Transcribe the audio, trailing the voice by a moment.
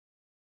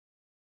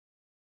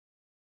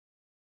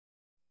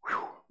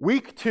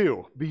Week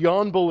 2,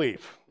 Beyond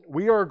Belief.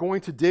 We are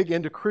going to dig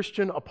into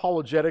Christian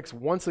apologetics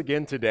once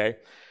again today.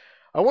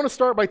 I want to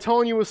start by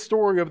telling you a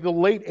story of the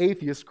late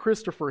atheist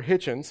Christopher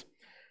Hitchens.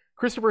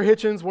 Christopher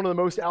Hitchens, one of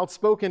the most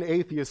outspoken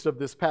atheists of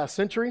this past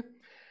century,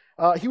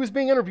 he was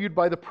being interviewed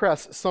by the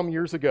press some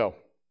years ago.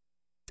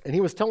 And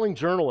he was telling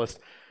journalists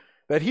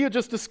that he had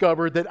just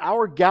discovered that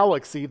our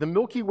galaxy, the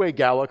Milky Way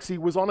galaxy,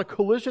 was on a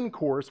collision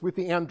course with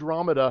the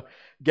Andromeda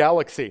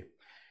galaxy.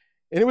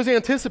 And it was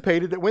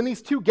anticipated that when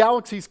these two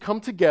galaxies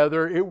come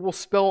together, it will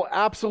spell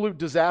absolute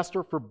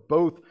disaster for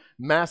both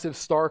massive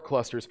star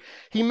clusters.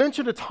 He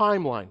mentioned a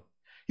timeline.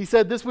 He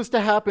said this was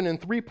to happen in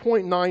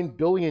 3.9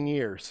 billion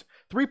years.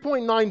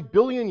 3.9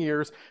 billion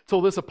years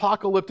till this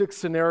apocalyptic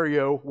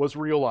scenario was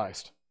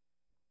realized.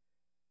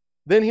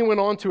 Then he went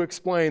on to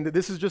explain that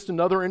this is just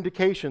another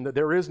indication that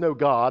there is no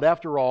God.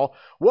 After all,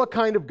 what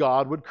kind of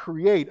God would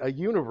create a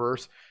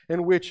universe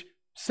in which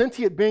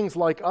sentient beings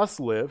like us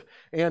live,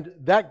 and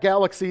that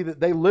galaxy that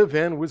they live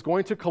in was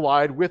going to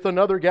collide with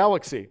another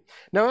galaxy?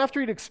 Now, after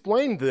he'd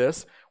explained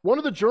this, one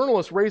of the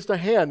journalists raised a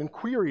hand and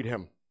queried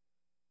him.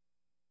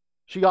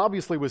 She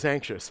obviously was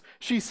anxious.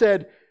 She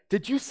said,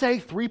 "Did you say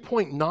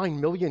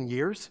 3.9 million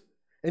years?"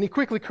 And he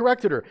quickly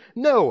corrected her.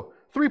 "No,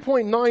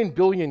 3.9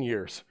 billion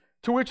years."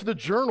 To which the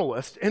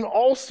journalist, in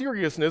all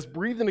seriousness,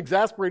 breathed an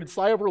exasperated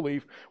sigh of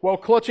relief while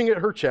clutching at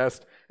her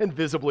chest and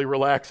visibly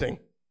relaxing.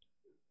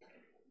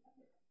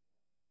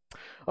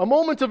 A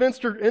moment of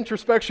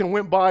introspection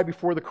went by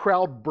before the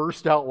crowd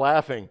burst out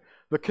laughing.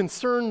 The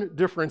concern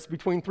difference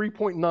between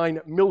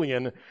 3.9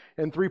 million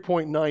and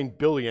 3.9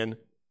 billion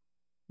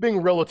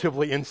being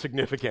relatively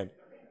insignificant.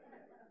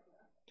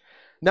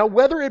 Now,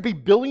 whether it be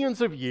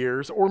billions of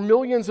years or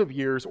millions of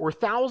years or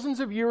thousands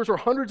of years or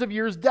hundreds of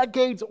years,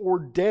 decades or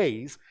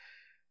days,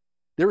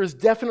 there is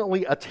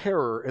definitely a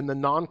terror in the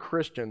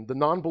non-Christian, the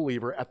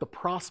non-believer, at the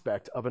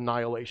prospect of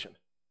annihilation.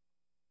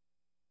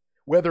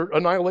 Whether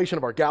annihilation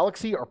of our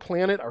galaxy, our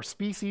planet, our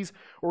species,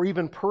 or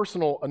even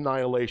personal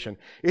annihilation.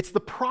 It's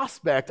the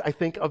prospect, I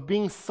think, of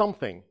being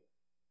something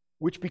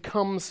which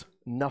becomes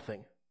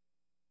nothing.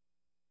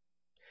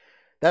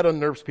 That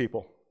unnerves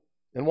people.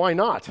 And why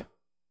not?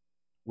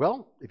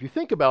 Well, if you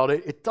think about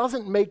it, it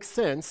doesn't make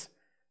sense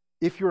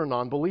if you're a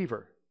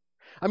non-believer.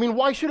 I mean,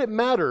 why should it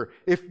matter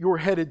if you're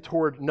headed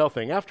toward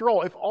nothing? After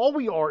all, if all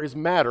we are is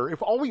matter,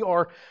 if all we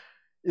are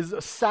is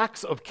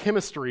sacks of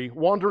chemistry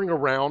wandering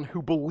around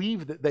who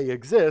believe that they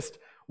exist,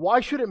 why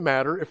should it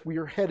matter if we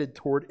are headed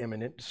toward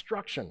imminent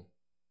destruction?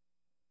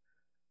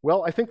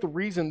 Well, I think the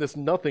reason this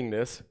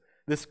nothingness,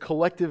 this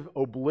collective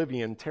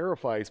oblivion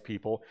terrifies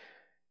people,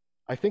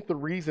 I think the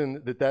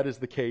reason that that is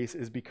the case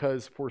is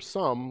because for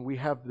some, we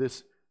have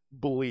this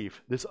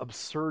belief, this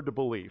absurd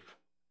belief,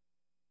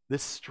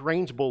 this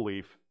strange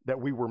belief that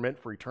we were meant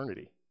for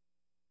eternity.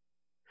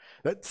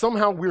 That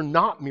somehow we're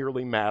not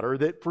merely matter,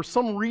 that for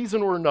some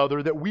reason or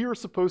another that we are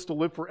supposed to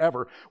live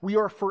forever. We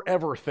are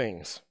forever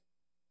things.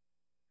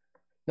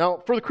 Now,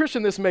 for the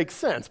Christian, this makes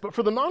sense, but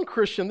for the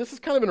non-Christian, this is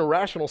kind of an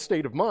irrational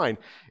state of mind.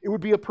 It would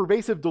be a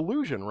pervasive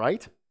delusion,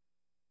 right?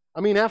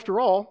 I mean, after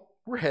all,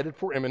 we're headed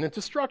for imminent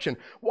destruction.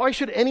 Why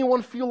should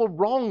anyone feel a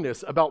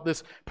wrongness about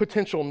this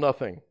potential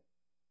nothing?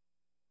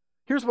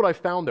 Here's what I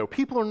found, though.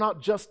 People are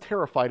not just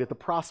terrified at the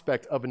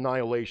prospect of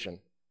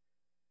annihilation,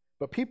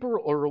 but people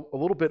are a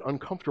little bit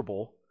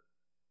uncomfortable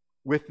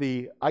with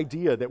the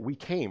idea that we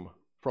came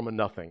from a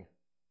nothing.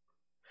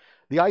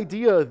 The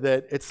idea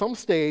that at some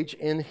stage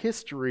in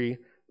history,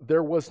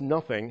 there was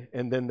nothing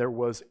and then there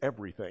was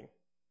everything.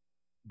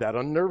 That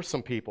unnerves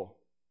some people.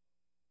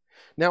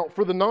 Now,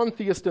 for the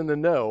non-theist in the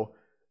know,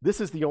 this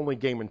is the only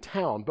game in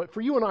town. But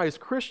for you and I as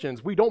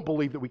Christians, we don't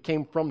believe that we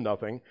came from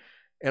nothing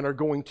and are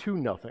going to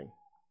nothing.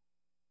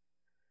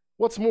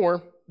 What's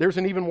more, there's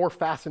an even more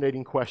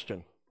fascinating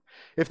question.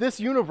 If this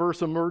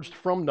universe emerged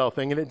from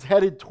nothing and it's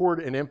headed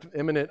toward an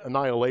imminent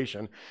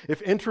annihilation,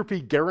 if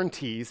entropy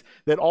guarantees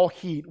that all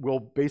heat will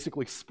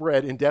basically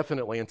spread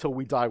indefinitely until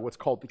we die what's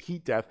called the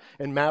heat death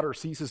and matter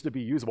ceases to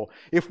be usable,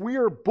 if we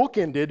are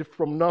bookended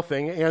from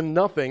nothing and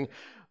nothing,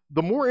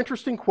 the more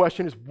interesting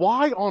question is,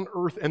 why on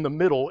earth in the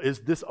middle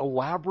is this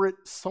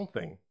elaborate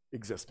something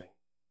existing?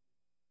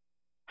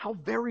 How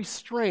very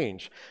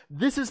strange.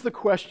 This is the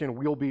question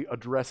we'll be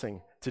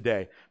addressing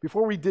today.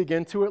 Before we dig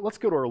into it, let's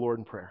go to our Lord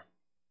in prayer.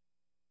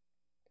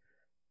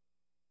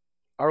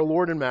 Our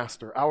Lord and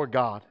Master, our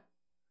God.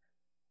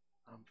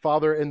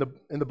 Father, in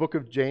the book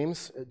of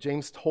James,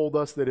 James told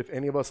us that if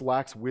any of us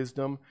lacks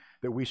wisdom,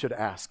 that we should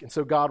ask. And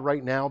so God,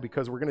 right now,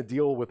 because we're going to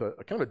deal with a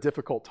kind of a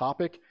difficult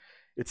topic,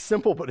 it's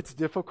simple, but it's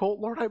difficult.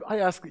 Lord, I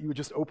ask that you would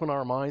just open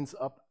our minds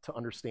up to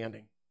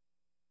understanding.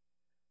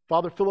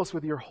 Father, fill us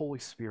with your Holy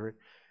Spirit.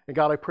 And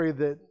God, I pray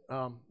that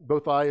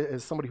both I,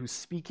 as somebody who's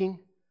speaking,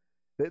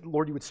 that,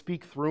 Lord, you would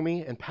speak through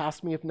me and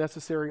past me if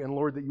necessary, and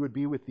Lord, that you would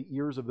be with the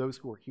ears of those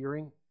who are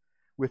hearing,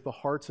 with the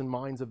hearts and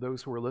minds of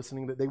those who are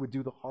listening, that they would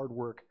do the hard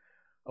work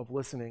of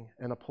listening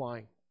and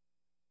applying.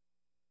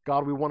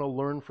 God, we want to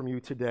learn from you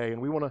today, and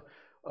we want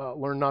to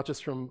learn not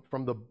just from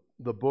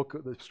the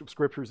book, the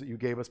scriptures that you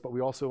gave us, but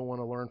we also want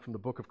to learn from the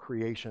book of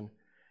creation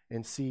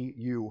and see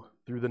you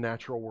through the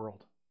natural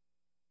world.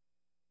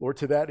 Lord,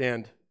 to that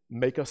end,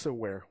 make us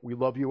aware. We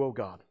love you, O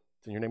God.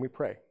 It's in your name we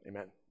pray.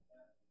 Amen.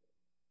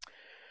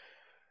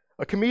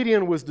 A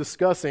comedian was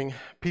discussing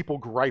people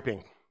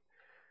griping.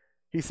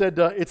 He said,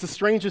 it's the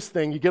strangest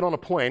thing. You get on a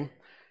plane,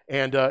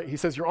 and he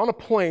says, you're on a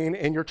plane,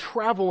 and you're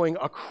traveling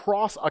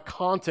across a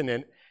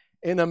continent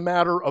in a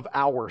matter of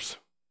hours.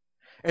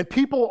 And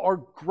people are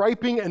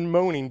griping and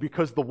moaning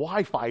because the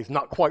Wi-Fi is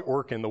not quite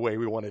working the way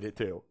we wanted it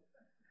to.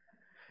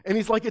 And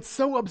he's like, it's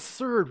so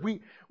absurd.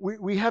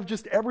 We have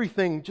just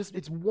everything,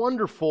 it's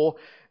wonderful,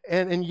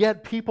 and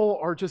yet people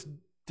are just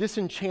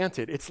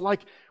disenchanted. It's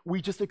like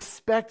we just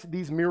expect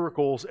these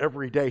miracles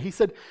every day. He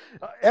said,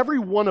 every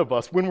one of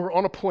us, when we're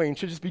on a plane,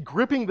 should just be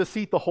gripping the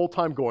seat the whole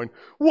time going,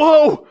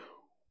 whoa,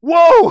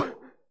 whoa,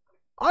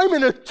 I'm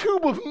in a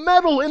tube of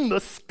metal in the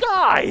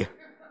sky.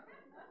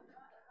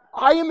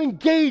 I am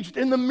engaged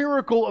in the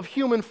miracle of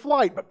human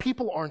flight, but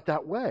people aren't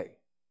that way.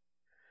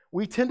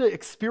 We tend to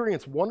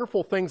experience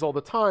wonderful things all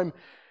the time,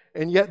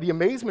 and yet the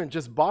amazement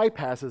just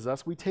bypasses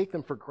us. We take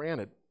them for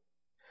granted.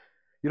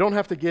 You don't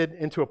have to get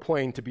into a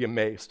plane to be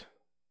amazed.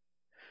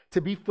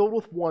 To be filled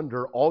with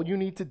wonder, all you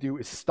need to do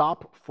is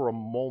stop for a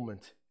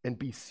moment and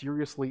be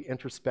seriously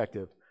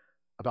introspective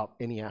about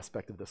any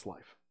aspect of this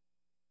life.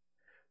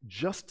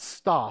 Just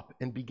stop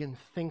and begin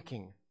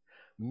thinking.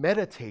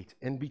 Meditate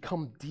and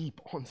become deep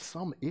on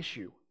some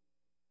issue.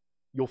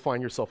 You'll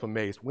find yourself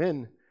amazed.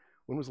 When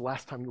was the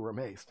last time you were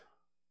amazed?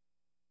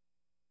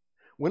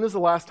 When is the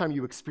last time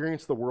you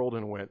experienced the world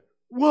and went,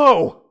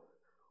 whoa,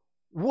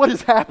 what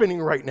is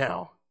happening right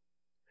now?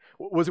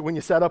 Was it when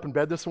you sat up in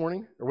bed this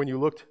morning? Or when you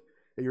looked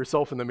at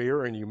yourself in the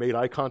mirror and you made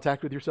eye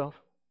contact with yourself?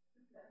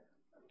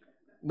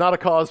 Not a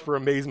cause for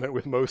amazement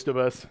with most of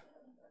us.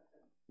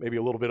 Maybe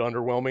a little bit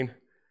underwhelming.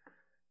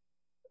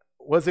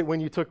 Was it when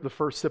you took the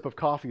first sip of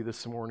coffee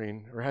this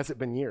morning? Or has it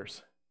been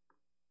years?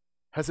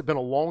 Has it been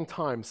a long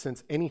time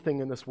since anything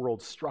in this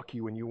world struck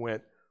you and you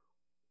went,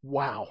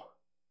 wow,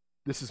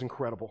 this is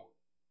incredible?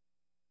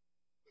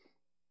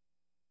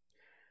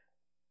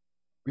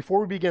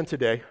 Before we begin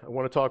today, I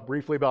want to talk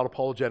briefly about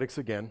apologetics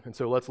again. And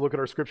so let's look at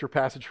our scripture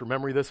passage for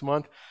memory this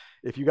month.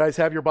 If you guys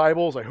have your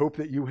Bibles, I hope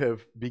that you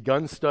have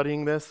begun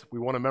studying this. We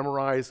want to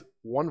memorize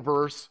one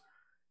verse,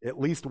 at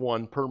least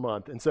one per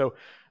month. And so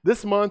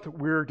this month,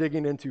 we're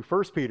digging into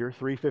 1 Peter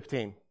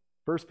 3:15.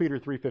 1 Peter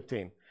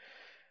 3:15.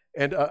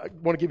 And I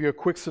want to give you a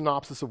quick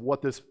synopsis of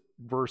what this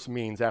verse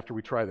means after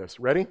we try this.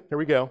 Ready? Here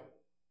we go.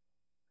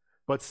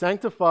 But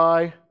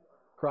sanctify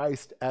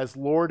Christ as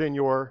Lord in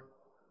your,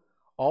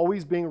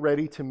 always being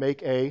ready to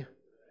make a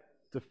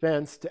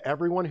defense to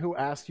everyone who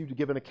asks you to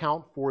give an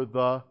account for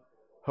the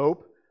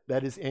hope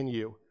that is in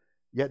you.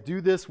 Yet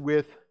do this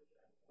with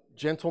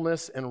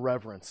gentleness and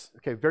reverence.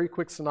 Okay, very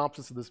quick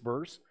synopsis of this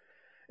verse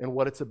and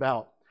what it's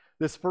about.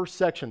 This first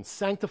section,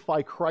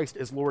 sanctify Christ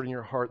as Lord in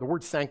your heart. The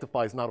word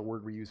sanctify is not a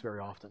word we use very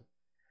often.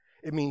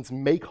 It means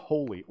make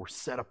holy or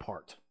set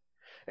apart.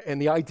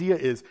 And the idea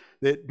is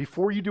that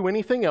before you do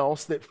anything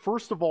else, that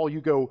first of all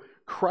you go,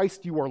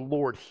 Christ, you are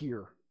Lord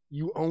here.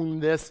 You own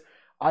this.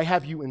 I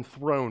have you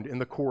enthroned in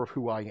the core of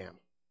who I am.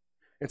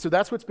 And so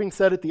that's what's being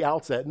said at the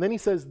outset. And then he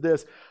says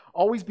this,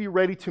 always be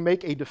ready to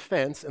make a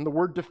defense. And the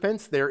word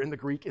defense there in the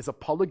Greek is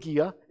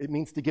apologia. It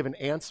means to give an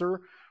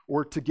answer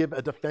or to give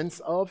a defense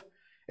of.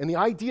 And the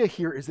idea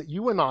here is that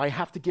you and I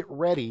have to get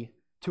ready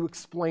to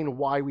explain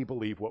why we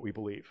believe what we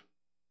believe.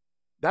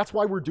 That's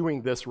why we're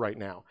doing this right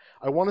now.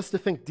 I want us to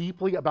think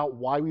deeply about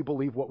why we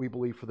believe what we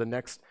believe for the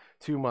next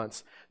 2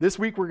 months. This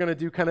week, we're going to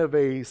do kind of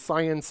a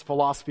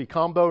science-philosophy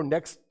combo.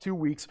 Next 2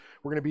 weeks,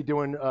 we're going to be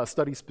doing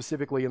studies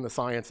specifically in the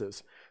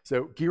sciences.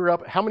 So gear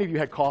up. How many of you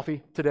had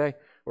coffee today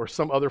or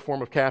some other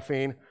form of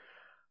caffeine?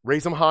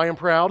 Raise them high and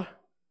proud.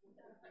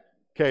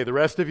 Okay, the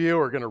rest of you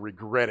are going to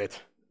regret it.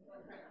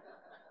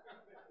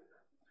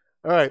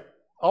 All right.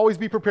 Always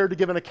be prepared to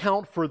give an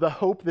account for the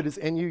hope that is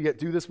in you, yet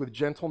do this with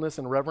gentleness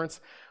and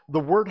reverence. The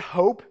word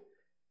hope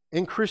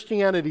in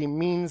Christianity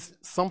means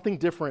something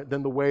different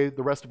than the way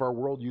the rest of our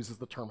world uses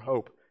the term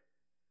hope.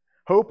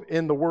 Hope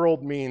in the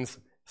world means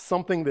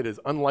something that is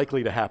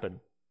unlikely to happen.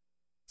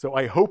 So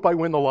I hope I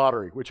win the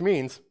lottery, which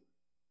means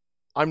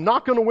I'm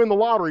not going to win the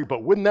lottery,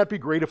 but wouldn't that be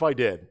great if I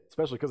did?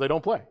 Especially because I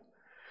don't play.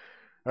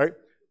 All right?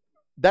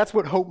 That's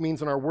what hope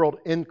means in our world.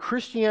 In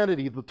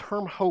Christianity, the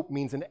term hope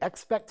means an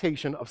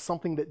expectation of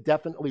something that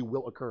definitely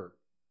will occur.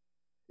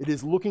 It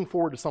is looking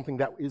forward to something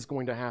that is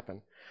going to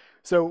happen.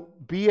 So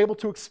be able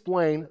to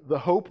explain the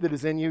hope that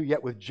is in you,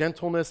 yet with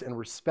gentleness and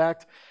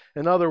respect.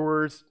 In other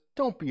words,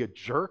 don't be a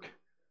jerk.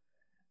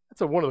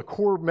 That's one of the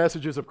core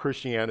messages of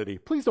Christianity.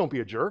 Please don't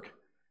be a jerk.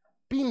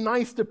 Be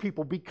nice to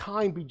people. Be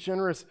kind. Be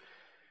generous.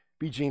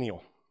 Be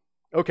genial.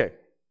 Okay.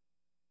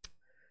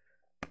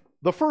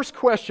 The first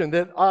question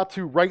that ought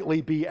to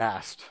rightly be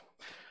asked.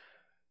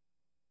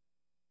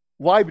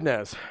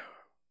 Leibniz,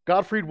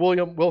 Gottfried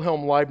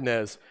Wilhelm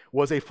Leibniz,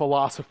 was a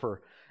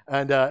philosopher.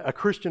 and a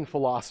Christian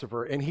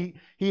philosopher. And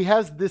he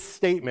has this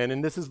statement,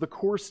 and this is the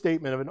core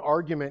statement of an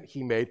argument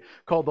he made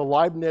called the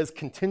Leibniz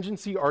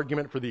contingency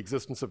argument for the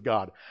existence of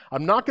God.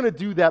 I'm not going to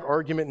do that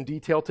argument in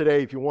detail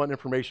today. If you want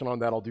information on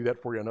that, I'll do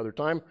that for you another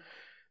time.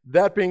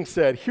 That being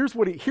said, here's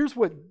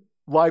what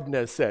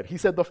Leibniz said. He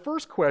said the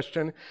first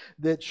question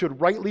that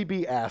should rightly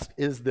be asked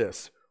is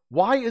this: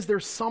 why is there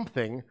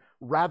something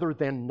rather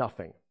than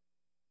nothing?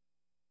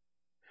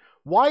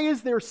 Why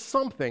is there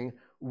something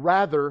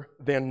rather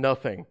than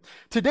nothing?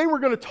 Today we're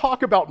going to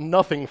talk about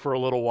nothing for a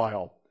little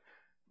while.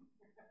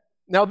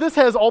 Now this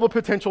has all the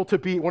potential to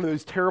be one of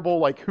those terrible,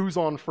 like, who's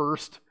on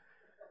first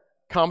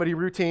comedy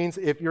routines.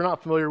 If you're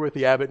not familiar with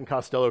the Abbott and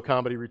Costello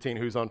comedy routine,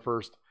 Who's on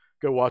First,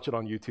 go watch it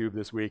on YouTube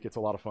this week. It's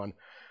a lot of fun.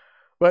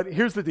 But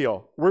here's the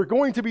deal. We're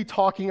going to be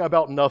talking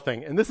about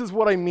nothing. And this is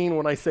what I mean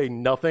when I say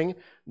nothing,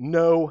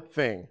 no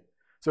thing.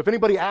 So if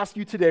anybody asked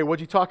you today, what'd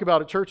you talk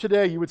about at church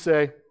today? You would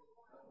say,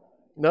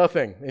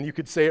 nothing. And you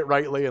could say it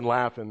rightly and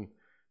laugh, and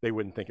they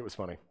wouldn't think it was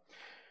funny.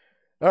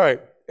 All right.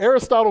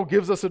 Aristotle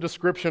gives us a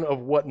description of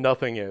what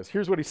nothing is.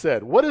 Here's what he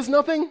said. What is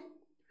nothing?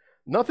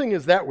 Nothing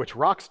is that which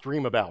rocks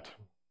dream about.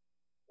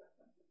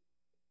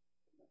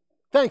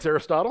 Thanks,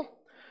 Aristotle.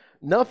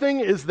 Nothing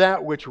is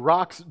that which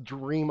rocks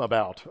dream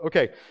about.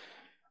 Okay.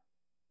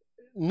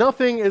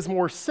 Nothing is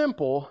more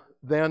simple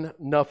than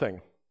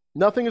nothing.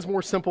 Nothing is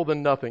more simple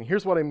than nothing.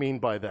 Here's what I mean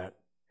by that.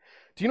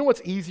 Do you know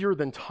what's easier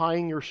than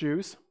tying your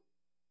shoes?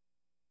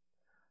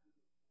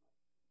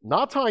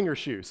 Not tying your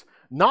shoes.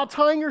 Not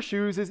tying your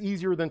shoes is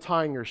easier than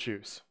tying your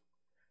shoes.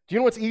 Do you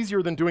know what's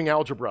easier than doing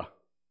algebra?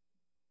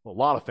 Well, a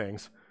lot of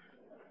things.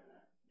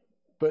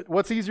 But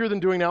what's easier than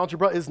doing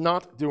algebra is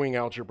not doing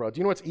algebra. Do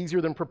you know what's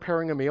easier than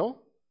preparing a meal?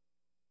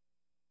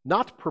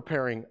 Not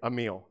preparing a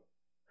meal.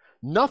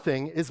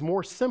 Nothing is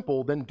more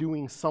simple than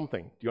doing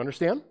something. Do you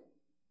understand?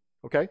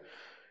 Okay. Do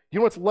you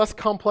know what's less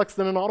complex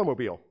than an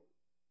automobile?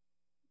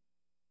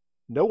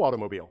 No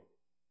automobile.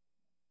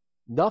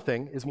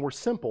 Nothing is more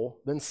simple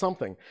than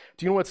something.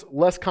 Do you know what's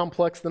less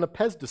complex than a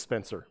Pez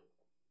dispenser?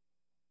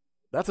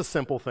 That's a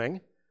simple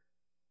thing.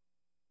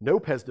 No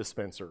Pez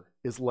dispenser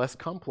is less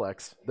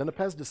complex than a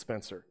Pez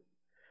dispenser.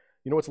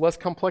 You know what's less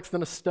complex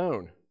than a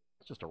stone?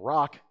 It's just a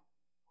rock.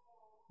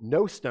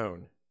 No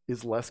stone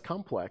is less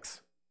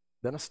complex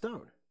than a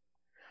stone.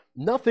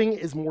 Nothing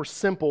is more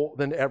simple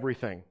than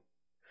everything.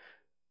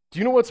 Do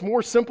you know what's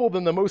more simple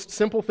than the most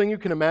simple thing you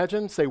can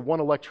imagine? Say one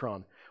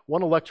electron.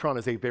 One electron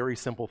is a very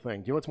simple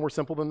thing. Do you know what's more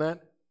simple than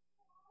that?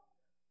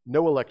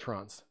 No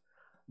electrons.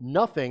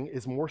 Nothing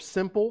is more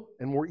simple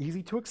and more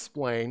easy to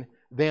explain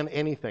than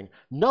anything.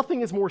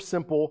 Nothing is more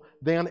simple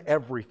than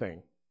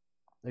everything.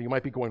 Now you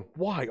might be going,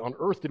 why on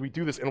earth did we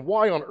do this? And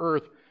why on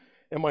earth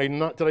did I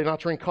not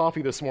drink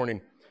coffee this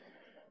morning?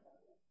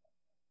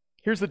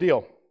 Here's the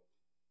deal.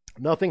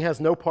 Nothing has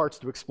no parts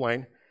to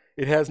explain.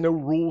 It has no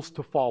rules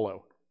to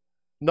follow.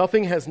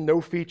 Nothing has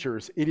no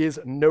features. It is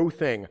no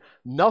thing.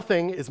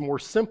 Nothing is more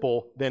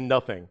simple than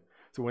nothing.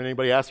 So when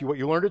anybody asks you what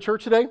you learned at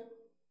church today,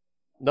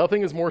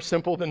 nothing is more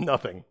simple than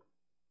nothing.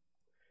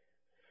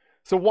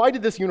 So why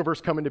did this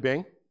universe come into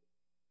being?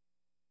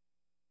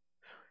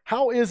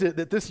 How is it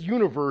that this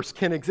universe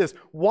can exist?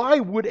 Why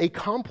would a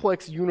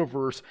complex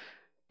universe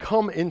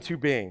come into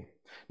being?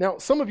 Now,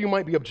 some of you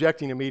might be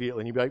objecting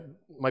immediately, and you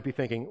might be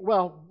thinking,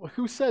 well,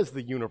 who says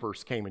the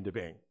universe came into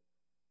being?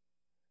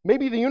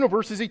 Maybe the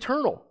universe is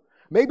eternal.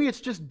 Maybe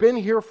it's just been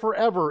here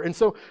forever, and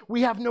so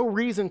we have no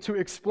reason to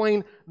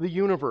explain the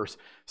universe.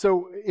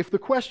 So if the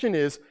question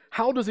is,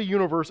 how does a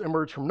universe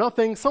emerge from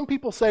nothing? Some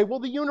people say, well,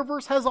 the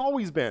universe has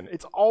always been.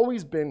 It's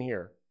always been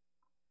here.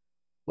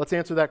 Let's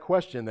answer that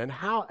question then.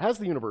 How has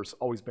the universe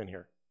always been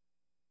here?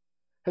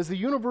 Has the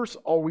universe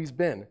always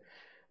been?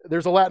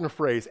 There's a Latin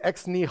phrase,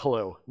 ex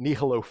nihilo,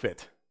 nihilo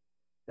fit.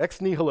 Ex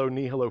nihilo,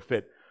 nihilo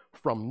fit.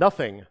 From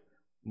nothing,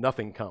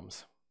 nothing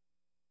comes.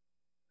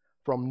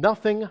 From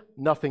nothing,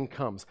 nothing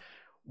comes.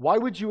 Why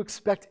would you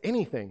expect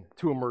anything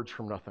to emerge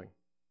from nothing?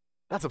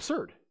 That's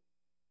absurd.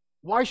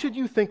 Why should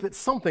you think that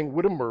something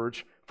would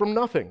emerge from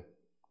nothing?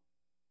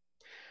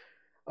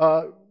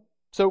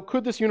 So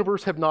could this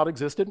universe have not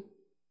existed?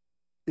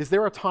 Is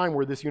there a time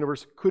where this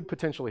universe could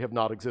potentially have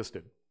not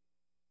existed?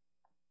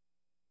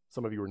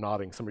 Some of you are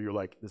nodding. Some of you are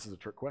like, this is a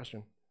trick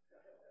question.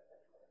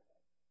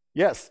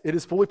 Yes, it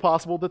is fully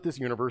possible that this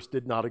universe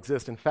did not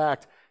exist. In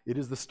fact, it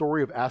is the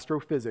story of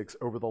astrophysics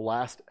over the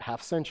last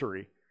half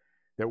century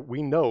that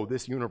we know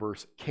this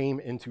universe came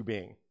into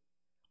being.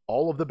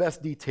 All of the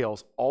best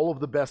details, all of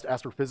the best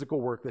astrophysical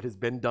work that has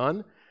been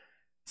done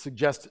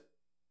suggests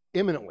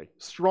imminently,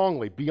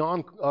 strongly,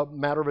 beyond a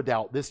matter of a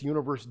doubt, this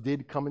universe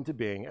did come into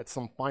being at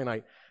some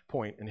finite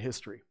point in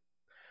history.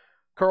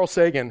 Carl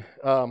Sagan,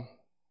 how many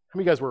of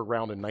you guys were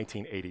around in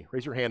 1980?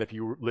 Raise your hand if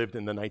you lived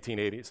in the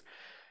 1980s.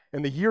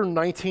 In the year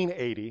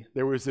 1980,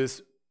 there was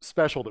this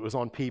special that was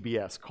on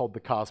PBS called The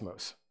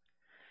Cosmos.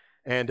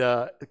 And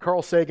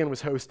Carl Sagan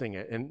was hosting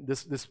it. And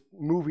this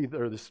movie,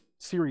 or this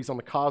series on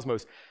the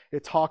cosmos,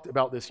 it talked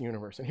about this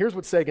universe. And here's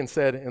what Sagan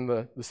said in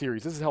the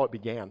series. This is how it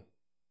began.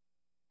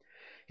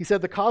 He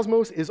said, "The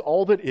cosmos is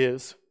all that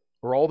is,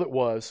 or all that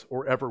was,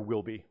 or ever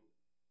will be.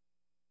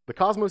 The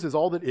cosmos is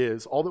all that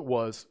is, all that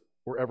was,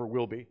 or ever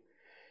will be.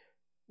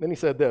 Then he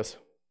said this,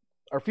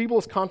 our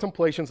feeblest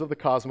contemplations of the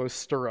cosmos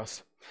stir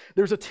us.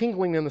 There's a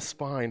tingling in the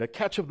spine, a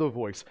catch of the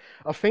voice,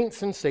 a faint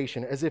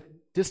sensation as if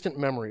distant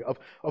memory of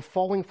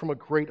falling from a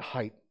great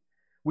height.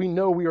 We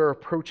know we are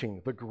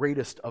approaching the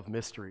greatest of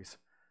mysteries.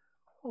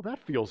 Oh, that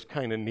feels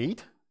kind of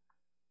neat.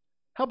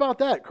 How about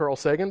that, Carl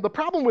Sagan? The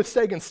problem with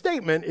Sagan's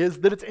statement is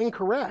that it's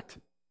incorrect.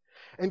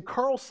 And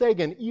Carl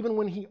Sagan, even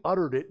when he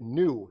uttered it,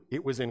 knew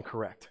it was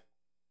incorrect.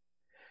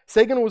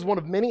 Sagan was one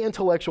of many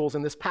intellectuals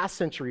in this past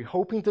century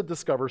hoping to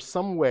discover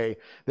some way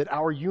that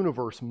our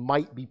universe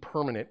might be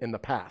permanent in the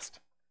past.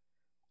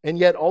 And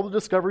yet all the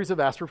discoveries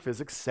of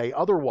astrophysics say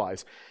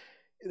otherwise.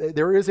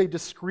 There is a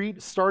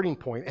discrete starting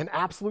point, an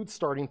absolute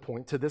starting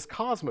point to this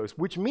cosmos,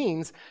 which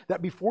means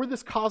that before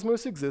this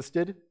cosmos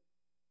existed,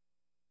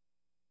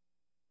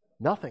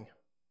 nothing.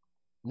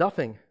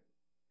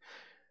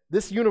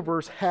 This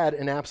universe had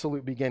an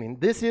absolute beginning.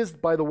 This is,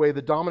 by the way,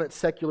 the dominant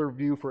secular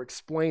view for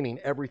explaining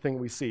everything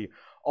we see.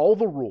 All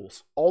the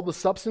rules, all the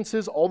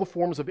substances, all the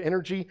forms of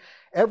energy,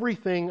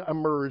 everything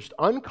emerged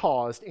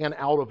uncaused and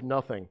out of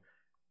nothing.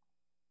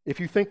 If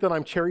you think that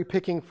I'm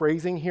cherry-picking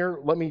phrasing here,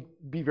 let me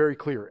be very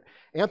clear.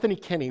 Anthony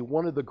Kenny,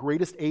 one of the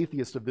greatest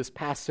atheists of this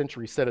past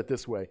century, said it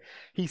this way.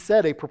 He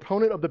said a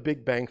proponent of the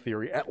Big Bang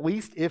Theory, at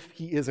least if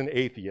he is an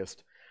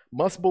atheist,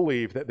 must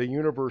believe that the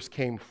universe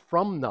came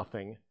from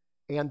nothing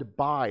and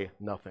by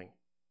nothing.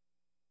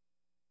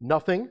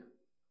 Nothing,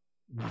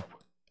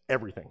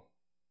 everything.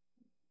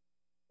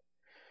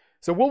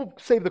 So we'll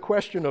save the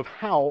question of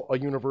how a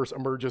universe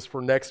emerges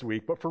for next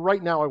week, but for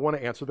right now I want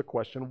to answer the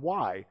question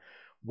why.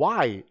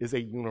 Why is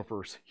a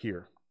universe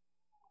here?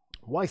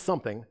 Why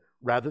something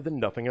rather than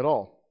nothing at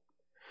all?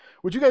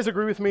 Would you guys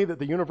agree with me that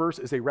the universe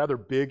is a rather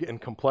big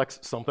and complex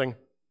something?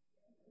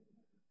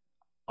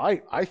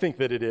 I think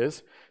that it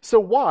is. So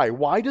why?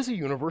 Why does a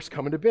universe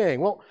come into being?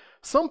 Well,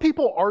 some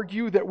people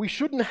argue that we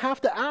shouldn't have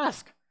to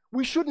ask.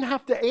 We shouldn't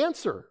have to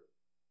answer.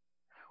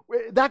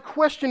 That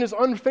question is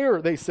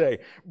unfair, they say.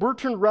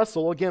 Bertrand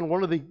Russell, again,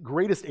 one of the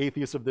greatest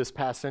atheists of this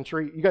past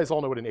century. You guys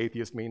all know what an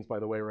atheist means, by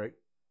the way, right?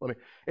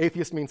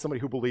 Atheist means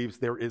somebody who believes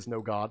there is no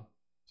God.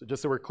 So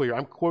just so we're clear,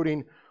 I'm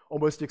quoting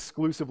almost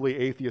exclusively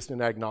atheists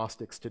and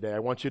agnostics today. I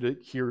want you to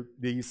hear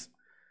these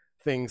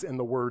things in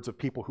the words of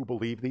people who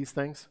believe these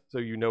things, so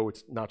you know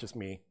it's not just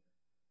me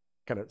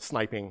kind of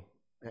sniping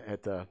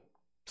at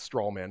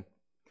straw men.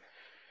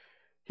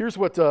 Here's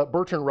what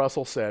Bertrand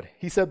Russell said.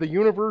 He said, the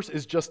universe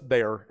is just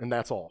there, and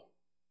that's all.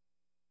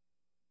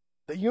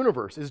 The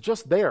universe is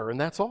just there,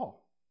 and that's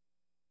all.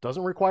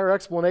 Doesn't require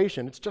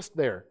explanation. It's just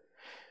there.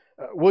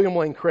 William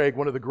Lane Craig,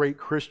 one of the great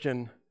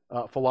Christian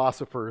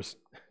philosophers,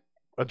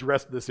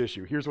 addressed this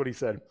issue. Here's what he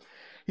said.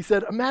 He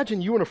said,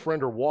 imagine you and a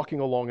friend are walking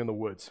along in the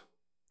woods,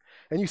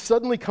 and you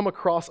suddenly come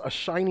across a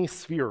shiny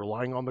sphere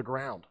lying on the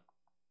ground.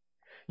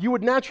 You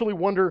would naturally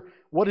wonder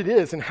what it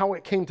is and how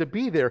it came to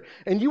be there,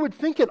 and you would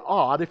think it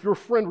odd if your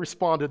friend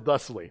responded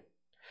thusly.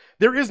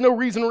 There is no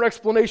reason or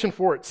explanation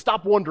for it.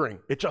 Stop wondering.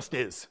 It just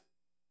is.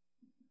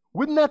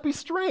 Wouldn't that be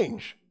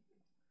strange?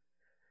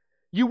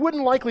 You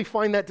wouldn't likely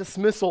find that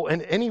dismissal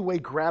in any way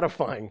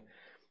gratifying.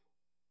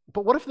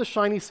 But what if the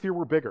shiny sphere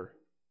were bigger?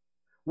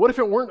 What if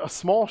it weren't a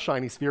small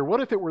shiny sphere?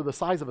 What if it were the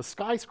size of a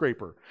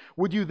skyscraper?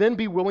 Would you then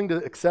be willing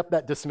to accept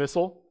that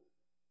dismissal?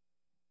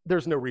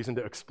 There's no reason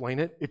to explain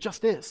it. It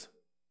just is.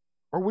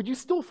 Or would you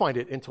still find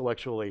it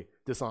intellectually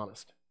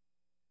dishonest?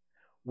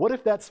 What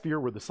if that sphere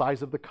were the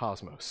size of the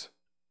cosmos?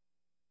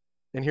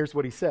 And here's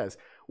what he says.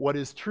 What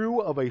is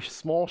true of a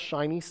small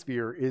shiny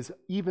sphere is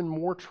even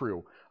more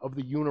true of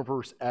the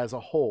universe as a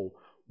whole.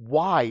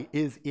 Why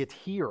is it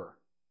here?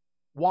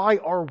 Why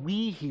are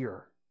we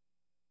here?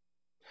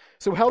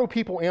 So how do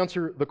people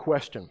answer the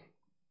question,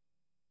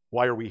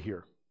 why are we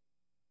here?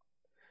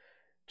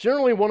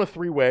 Generally one of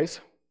three ways.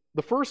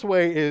 The first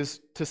way is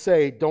to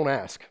say, don't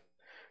ask.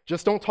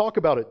 Just don't talk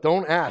about it.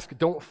 Don't ask.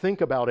 Don't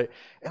think about it.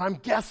 And I'm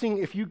guessing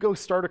if you go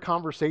start a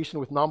conversation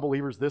with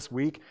non-believers this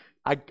week,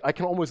 I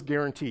can almost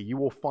guarantee you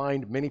will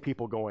find many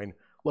people going,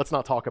 let's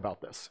not talk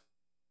about this.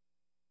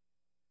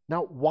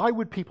 Now, why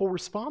would people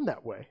respond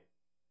that way?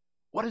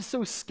 What is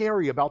so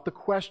scary about the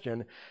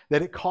question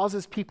that it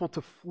causes people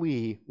to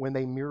flee when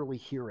they merely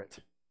hear it?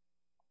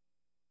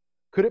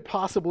 Could it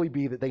possibly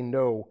be that they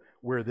know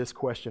where this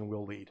question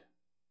will lead?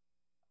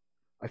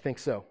 I think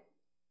so.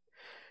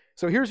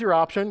 So here's your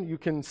option. You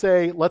can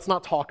say, let's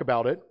not talk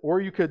about it. Or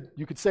you could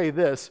say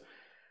this,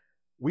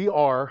 we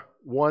are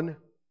one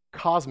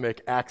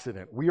cosmic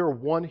accident. We are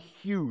one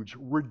huge,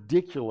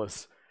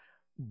 ridiculous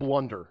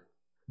blunder.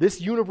 This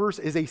universe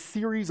is a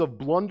series of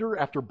blunder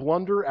after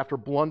blunder after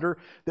blunder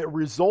that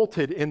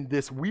resulted in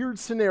this weird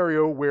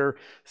scenario where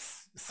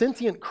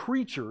sentient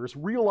creatures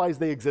realize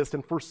they exist,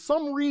 and for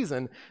some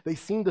reason, they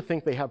seem to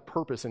think they have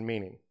purpose and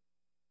meaning.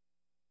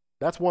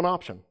 That's one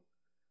option.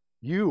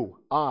 You,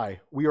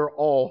 we are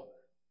all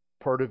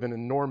part of an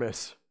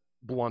enormous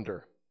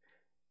blunder.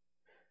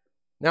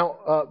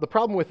 Now, the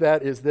problem with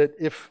that is that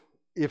if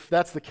if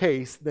that's the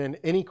case, then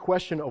any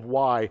question of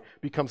why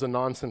becomes a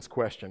nonsense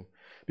question.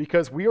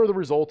 Because we are the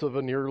result of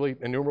a nearly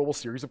innumerable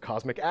series of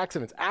cosmic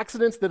accidents.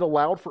 Accidents that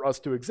allowed for us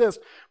to exist,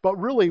 but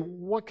really,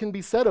 what can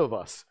be said of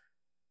us?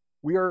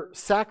 We are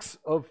sacks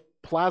of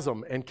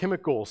plasm and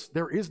chemicals.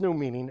 There is no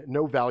meaning,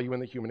 no value in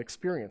the human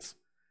experience.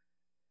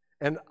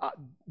 And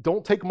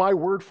don't take my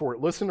word for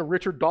it. Listen to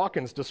Richard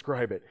Dawkins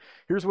describe it.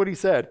 Here's what he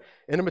said.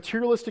 In a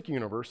materialistic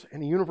universe,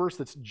 in a universe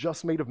that's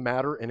just made of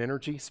matter and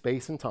energy,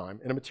 space and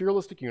time, in a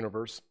materialistic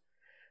universe,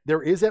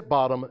 there is at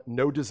bottom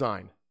no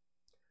design,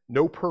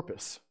 no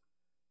purpose,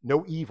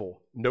 no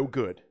evil, no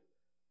good.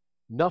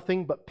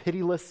 Nothing but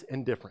pitiless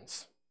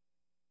indifference.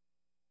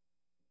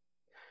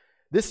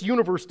 This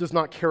universe does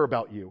not care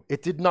about you.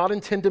 It did not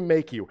intend to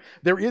make you.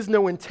 There is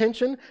no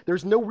intention.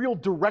 There's no real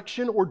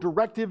direction or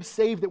directive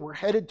save that we're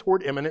headed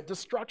toward imminent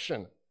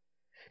destruction.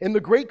 In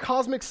the great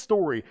cosmic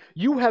story,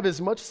 you have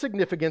as much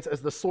significance as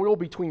the soil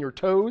between your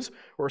toes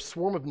or a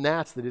swarm of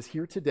gnats that is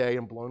here today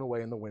and blown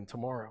away in the wind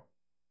tomorrow.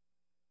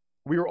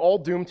 We are all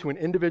doomed to an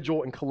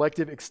individual and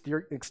collective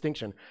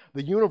extinction.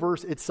 The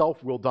universe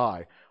itself will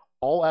die.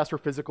 All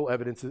astrophysical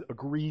evidence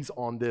agrees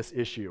on this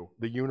issue.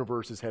 The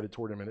universe is headed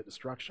toward imminent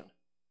destruction.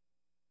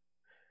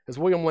 As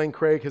William Lane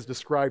Craig has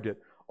described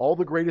it, all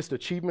the greatest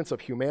achievements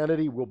of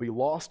humanity will be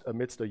lost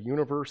amidst a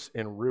universe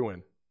in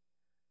ruin.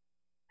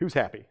 Who's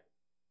happy?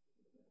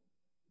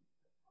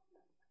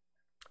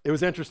 It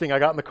was interesting. I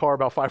got in the car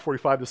about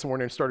 5:45 this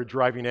morning and started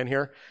driving in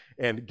here,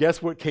 and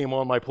guess what came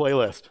on my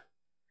playlist?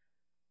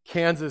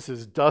 Kansas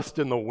is Dust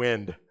in the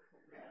Wind.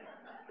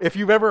 If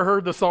you've ever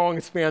heard the song,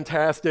 it's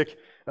fantastic.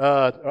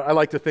 I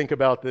like to think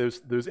about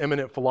those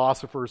eminent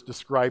philosophers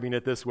describing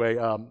it this way.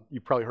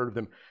 You've probably heard of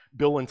them,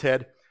 Bill and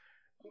Ted.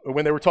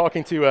 When they were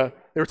talking to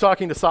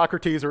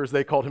Socrates, or as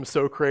they called him,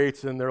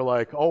 Socrates, and they're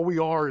like, all we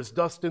are is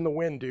dust in the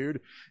wind,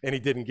 dude. And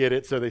he didn't get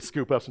it, so they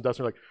scoop up some dust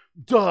and they're like,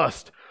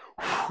 dust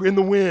in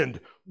the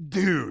wind,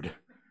 dude.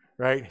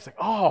 Right? And he's like,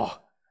 oh.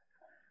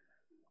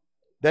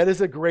 That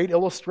is a great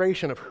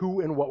illustration of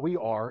who and what we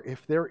are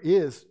if there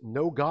is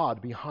no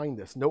God behind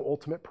this, no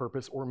ultimate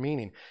purpose or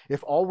meaning.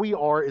 If all we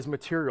are is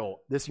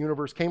material, this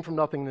universe came from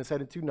nothing and is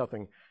headed to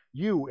nothing,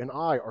 you and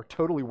I are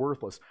totally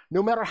worthless.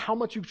 No matter how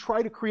much you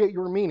try to create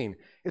your meaning,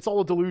 it's all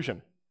a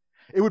delusion.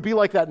 It would be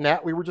like that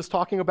gnat we were just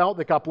talking about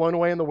that got blown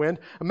away in the wind.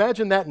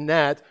 Imagine that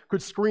gnat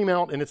could scream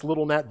out in its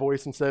little gnat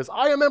voice and says,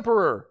 I am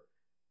emperor.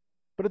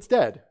 But it's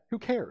dead. Who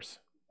cares?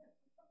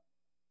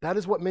 That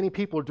is what many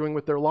people are doing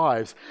with their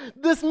lives.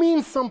 This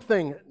means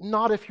something.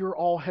 Not if you're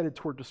all headed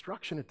toward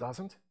destruction. It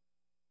doesn't.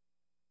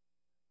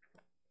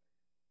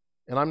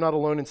 And I'm not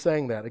alone in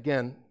saying that.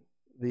 Again,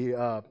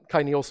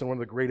 Kai Nielsen, one of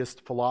the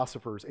greatest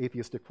philosophers,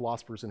 atheistic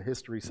philosophers in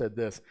history, said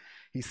this.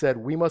 He said,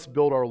 we must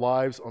build our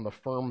lives on the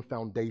firm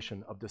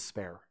foundation of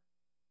despair.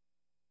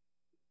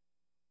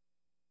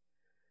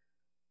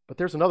 But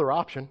there's another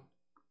option.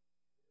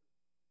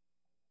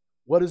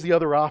 What is the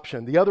other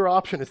option? The other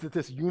option is that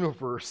this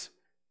universe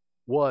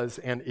was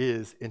and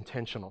is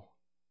intentional.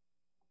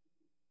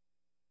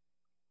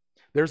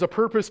 There's a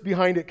purpose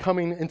behind it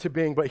coming into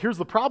being, but here's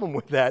the problem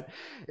with that.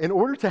 In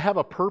order to have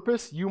a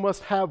purpose, you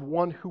must have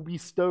one who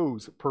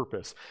bestows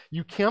purpose.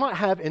 You cannot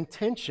have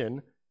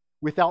intention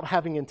without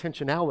having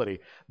intentionality.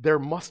 There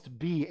must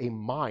be a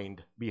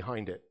mind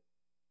behind it.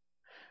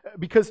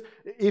 Because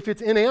if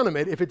it's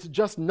inanimate, if it's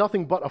just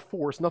nothing but a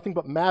force, nothing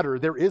but matter,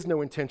 there is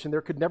no intention.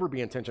 There could never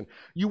be intention.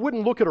 You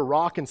wouldn't look at a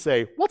rock and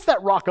say, what's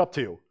that rock up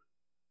to?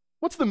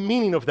 What's the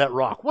meaning of that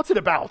rock? What's it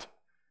about?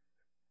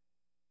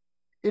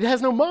 It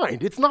has no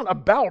mind. It's not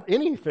about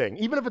anything.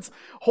 Even if it's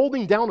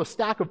holding down a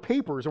stack of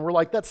papers and we're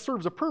like, that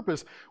serves a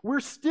purpose, we're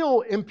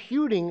still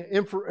imputing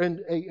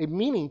a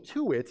meaning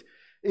to it.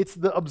 It's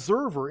the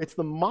observer, it's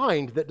the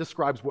mind that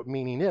describes what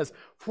meaning is.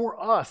 For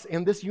us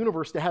and this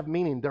universe to have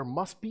meaning, there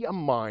must be a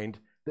mind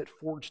that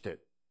forged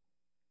it.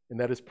 And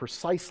that is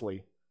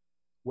precisely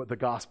what the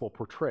gospel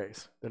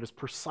portrays. That is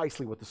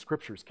precisely what the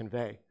scriptures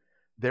convey.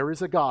 There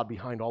is a God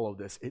behind all of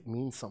this. It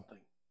means something.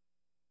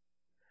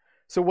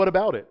 So what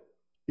about it?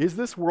 Is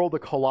this world a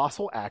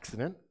colossal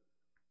accident,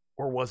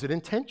 or was it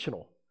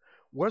intentional?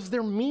 Was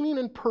there meaning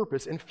and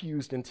purpose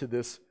infused into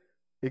this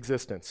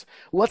existence?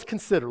 Let's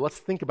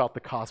think about the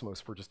cosmos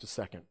for just a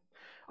second.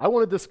 I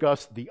want to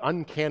discuss the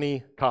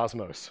uncanny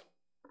cosmos.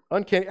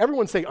 Uncanny,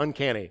 everyone say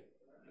uncanny.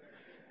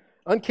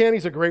 Uncanny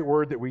is a great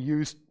word that we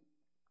use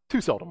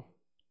too seldom.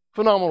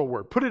 Phenomenal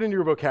word. Put it into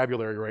your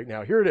vocabulary right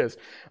now. Here it is.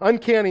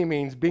 Uncanny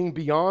means being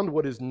beyond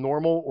what is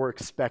normal or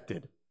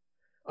expected.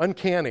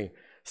 Uncanny,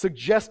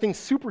 suggesting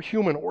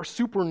superhuman or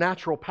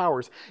supernatural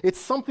powers. It's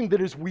something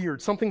that is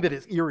weird, something that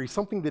is eerie,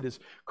 something that is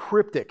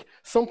cryptic,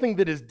 something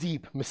that is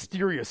deep,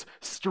 mysterious,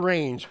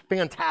 strange,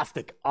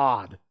 fantastic,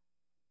 odd.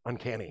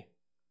 Uncanny.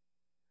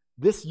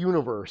 This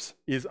universe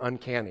is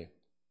uncanny.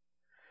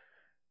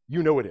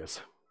 You know it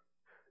is.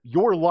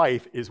 Your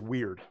life is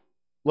weird.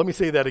 Let me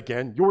say that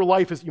again. Your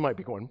life is, you might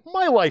be going,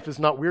 my life is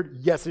not weird.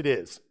 Yes, it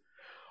is.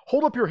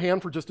 Hold up your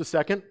hand for just a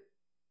second.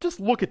 Just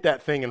look at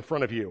that thing in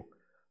front of you.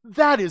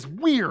 That is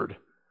weird.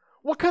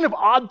 What kind of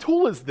odd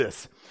tool is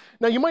this?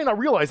 Now, you might not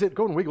realize it.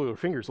 Go and wiggle your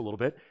fingers a little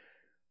bit.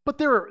 But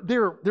there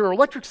are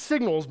electric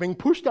signals being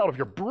pushed out of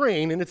your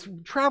brain, and it's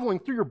traveling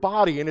through your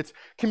body, and it's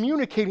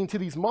communicating to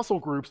these muscle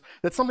groups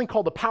that something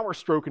called the power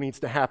stroke needs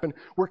to happen,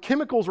 where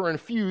chemicals are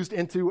infused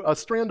into a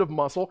strand of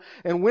muscle,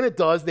 and when it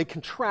does, they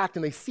contract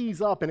and they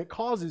seize up, and it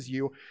causes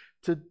you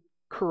to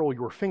curl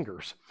your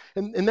fingers.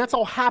 And that's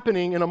all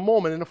happening in a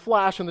moment, in a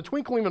flash, in the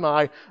twinkling of an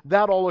eye,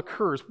 that all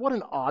occurs. What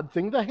an odd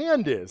thing the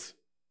hand is.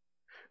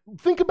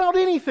 Think about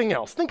anything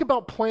else. Think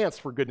about plants,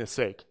 for goodness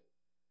sake.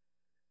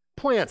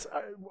 Plants,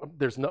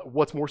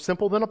 what's more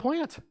simple than a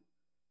plant?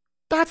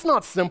 That's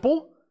not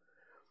simple.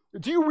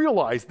 Do you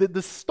realize that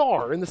the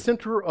star in the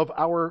center of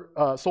our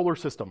solar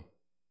system,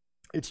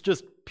 it's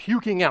just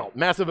puking out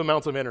massive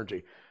amounts of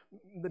energy?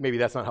 Maybe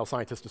that's not how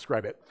scientists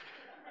describe it.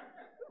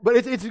 But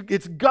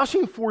it's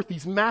gushing forth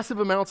these massive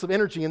amounts of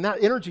energy, and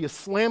that energy is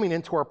slamming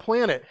into our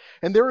planet.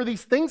 And there are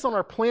these things on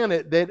our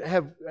planet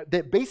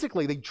that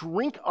basically they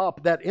drink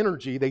up that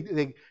energy.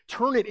 They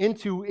turn it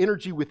into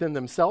energy within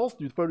themselves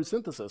through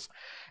photosynthesis.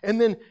 And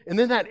then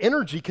that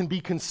energy can be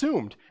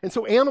consumed. And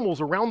so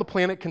animals around the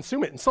planet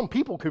consume it. And some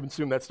people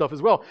consume that stuff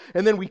as well.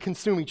 And then we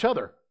consume each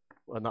other.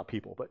 Well, not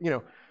people, but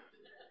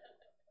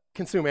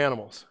consume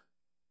animals.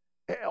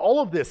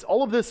 All of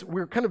this,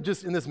 we're kind of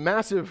just in this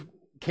massive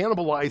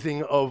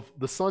cannibalizing of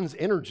the sun's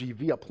energy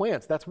via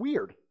plants. That's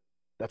weird.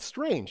 That's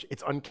strange.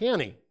 It's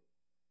uncanny.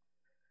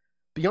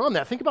 Beyond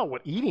that, think about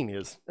what eating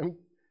is. I mean,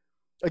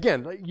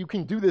 again, you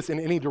can do this in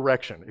any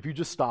direction if you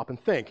just stop and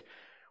think.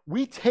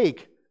 We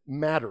take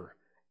matter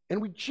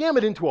and we jam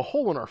it into a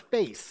hole in our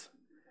face,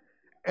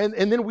 and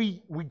then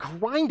we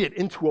grind it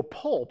into a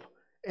pulp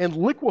and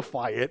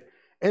liquefy it,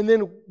 and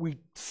then we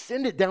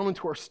send it down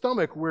into our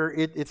stomach where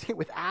it's hit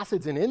with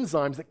acids and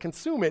enzymes that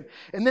consume it,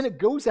 and then it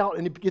goes out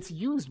and it gets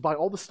used by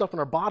all the stuff in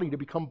our body to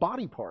become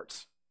body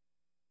parts.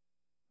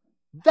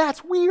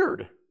 That's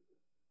weird.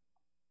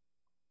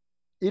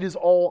 It is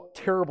all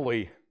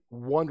terribly,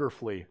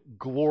 wonderfully,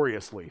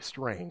 gloriously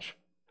strange.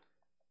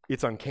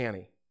 It's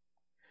uncanny.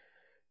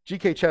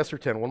 G.K.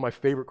 Chesterton, one of my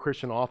favorite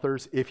Christian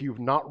authors, if you've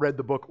not read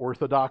the book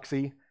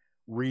Orthodoxy,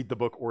 read the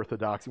book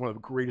Orthodoxy, one of the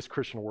greatest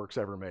Christian works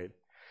ever made.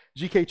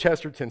 G.K.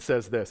 Chesterton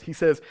says this. He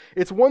says,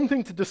 "It's one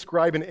thing to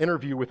describe an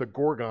interview with a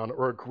gorgon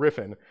or a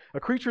griffin, a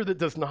creature that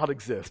does not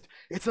exist.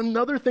 It's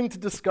another thing to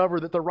discover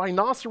that the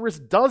rhinoceros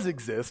does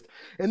exist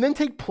and then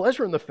take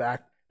pleasure in the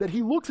fact that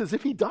he looks as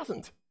if he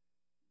doesn't."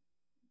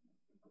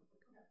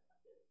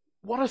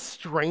 What a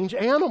strange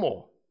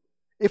animal.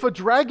 If a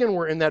dragon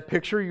were in that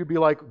picture, you'd be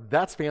like,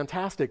 that's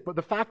fantastic. But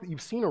the fact that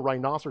you've seen a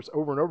rhinoceros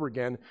over and over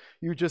again,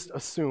 you just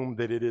assume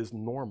that it is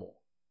normal.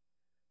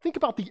 Think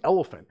about the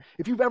elephant.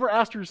 If you've ever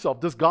asked yourself,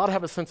 does God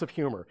have a sense of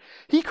humor?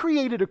 He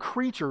created a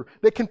creature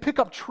that can pick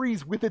up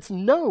trees with its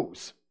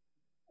nose.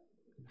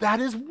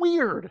 That is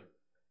weird.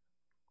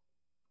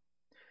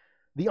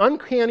 The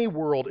uncanny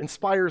world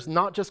inspires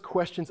not just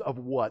questions of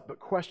what, but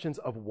questions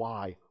of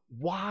why.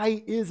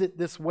 Why is it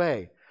this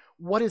way?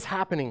 What is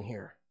happening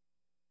here?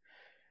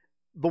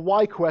 The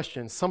why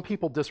questions, some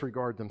people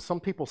disregard them. Some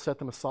people set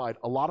them aside.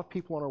 A lot of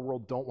people in our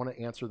world don't want to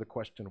answer the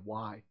question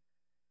why.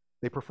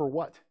 They prefer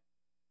what?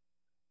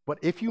 But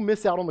if you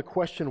miss out on the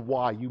question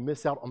why, you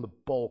miss out on the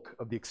bulk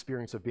of the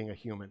experience of being a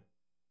human.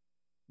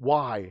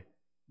 Why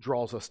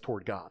draws us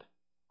toward God.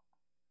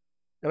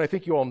 And I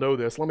think you all know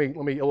this. Let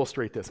me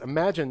illustrate this.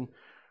 Imagine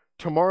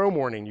tomorrow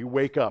morning you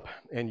wake up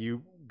and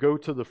you go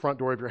to the front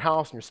door of your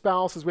house and your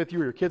spouse is with you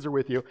or your kids are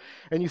with you,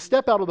 and you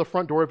step out of the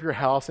front door of your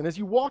house, and as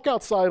you walk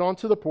outside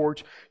onto the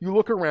porch, you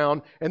look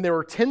around and there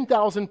are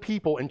 10,000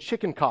 people in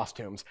chicken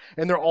costumes,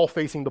 and they're all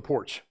facing the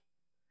porch.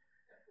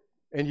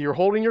 And you're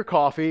holding your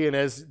coffee, and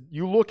as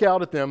you look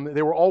out at them,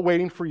 they were all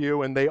waiting for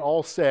you, and they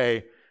all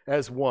say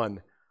as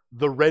one,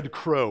 "The red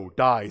crow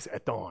dies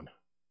at dawn."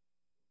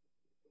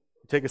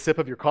 You take a sip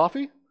of your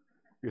coffee,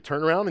 you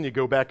turn around, and you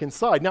go back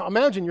inside. Now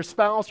imagine your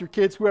spouse, your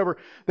kids, whoever,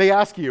 they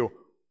ask you,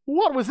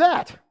 "What was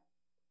that?"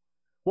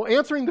 Well,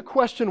 answering the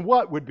question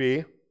what would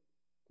be,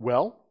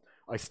 well,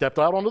 I stepped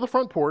out onto the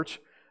front porch,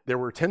 there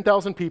were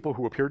 10,000 people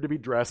who appeared to be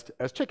dressed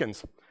as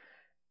chickens,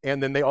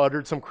 and then they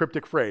uttered some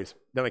cryptic phrase,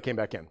 then I came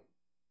back in.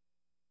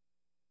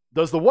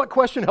 Does the what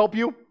question help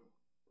you?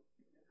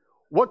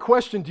 What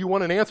question do you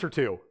want an answer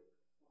to?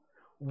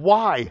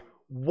 Why?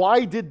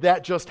 Why did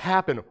that just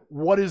happen?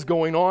 What is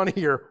going on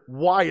here?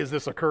 Why is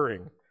this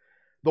occurring?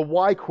 The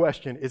why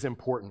question is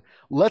important.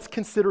 Let's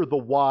consider the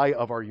why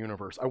of our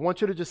universe. I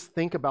want you to just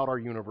think about our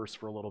universe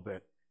for a little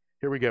bit.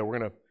 Here we go. We're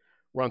going to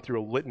run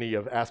through a litany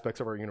of aspects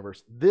of our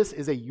universe. This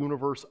is a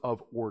universe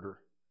of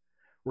order.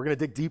 We're going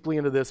to dig deeply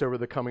into this over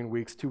the coming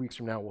weeks. 2 weeks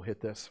from now, we'll hit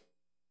this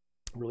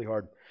really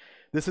hard.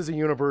 This is a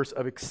universe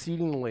of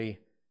exceedingly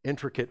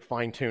intricate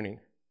fine-tuning.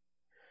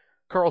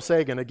 Carl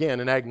Sagan, again,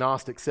 an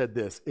agnostic, said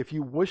this: "If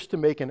you wish to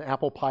make an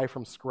apple pie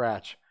from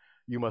scratch,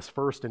 you must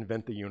first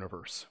invent the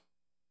universe."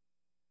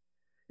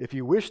 If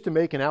you wish to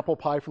make an apple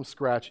pie from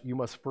scratch, you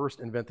must first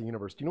invent the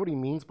universe. Do you know what he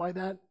means by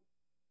that?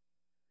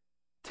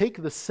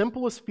 Take the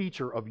simplest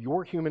feature of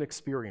your human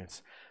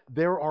experience.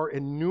 There are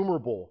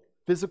innumerable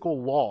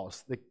physical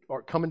laws that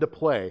come into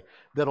play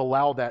that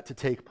allow that to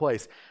take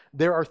place.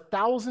 There are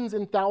thousands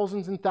and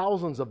thousands and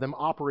thousands of them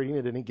operating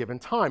at any given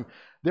time.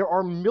 There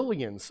are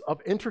millions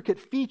of intricate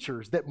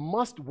features that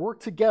must work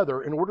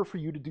together in order for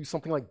you to do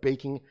something like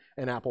baking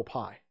an apple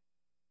pie.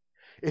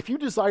 If you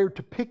desired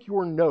to pick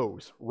your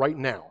nose right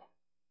now,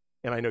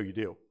 and I know you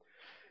do,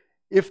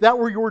 if that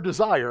were your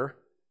desire,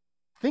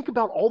 think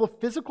about all the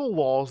physical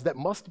laws that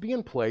must be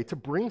in play to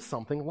bring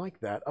something like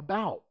that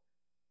about.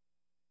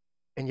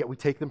 And yet we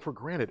take them for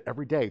granted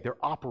every day. They're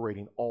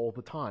operating all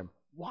the time.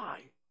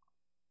 Why?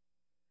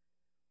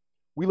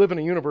 We live in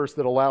a universe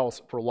that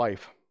allows for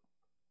life.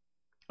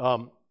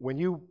 When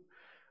you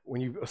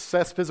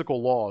assess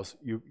physical laws,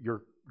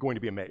 you're going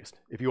to be amazed.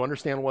 If you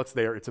understand what's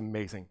there, it's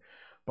amazing.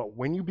 But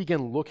when you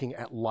begin looking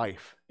at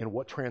life and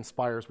what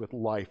transpires with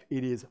life,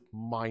 it is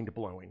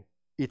mind-blowing.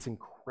 It's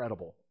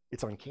incredible.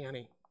 It's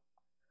uncanny.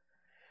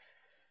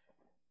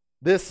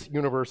 This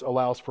universe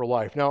allows for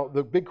life. Now,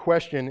 the big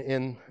question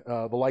in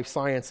the life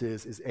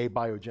sciences is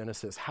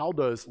abiogenesis. How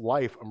does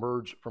life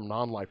emerge from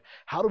non-life?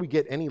 How do we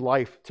get any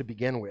life to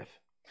begin with?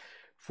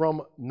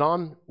 From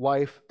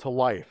non-life to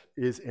life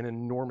is an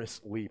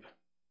enormous leap.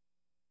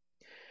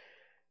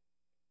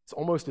 It's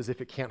almost as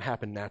if it can't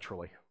happen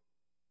naturally.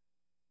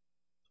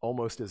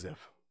 Almost as if.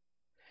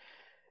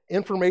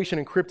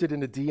 Information encrypted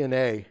into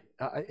DNA,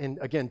 and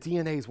again,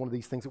 DNA is one of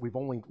these things that we've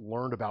only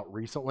learned about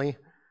recently.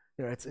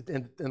 You know, it's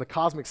in the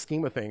cosmic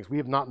scheme of things, we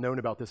have not known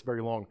about this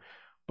very long.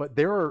 But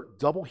there are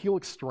double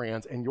helix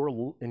strands in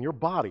your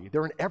body,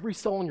 they're in every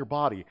cell in your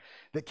body,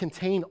 that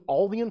contain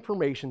all the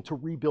information to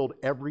rebuild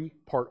every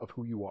part of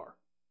who you are.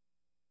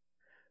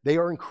 They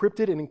are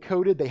encrypted and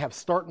encoded. They have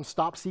start and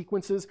stop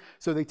sequences,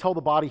 so they tell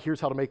the body, here's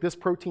how to make this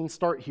protein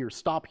start here,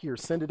 stop here,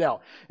 send it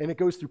out. And it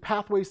goes through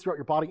pathways throughout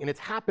your body, and it's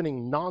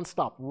happening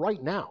nonstop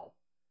right now.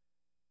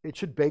 It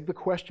should beg the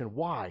question,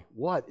 why?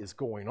 What is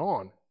going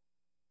on?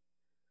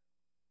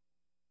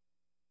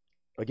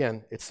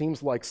 Again, it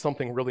seems like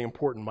something really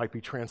important might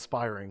be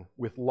transpiring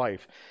with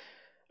life.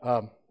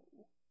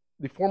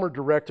 The former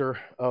director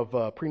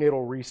of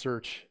prenatal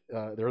research,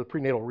 the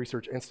Prenatal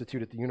Research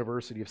Institute at the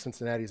University of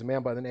Cincinnati, is a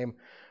man by the name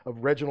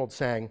of Reginald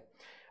Sang.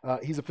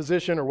 He's a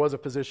physician, or was a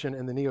physician,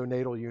 in the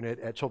neonatal unit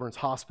at Children's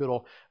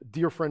Hospital.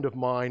 Dear friend of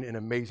mine, an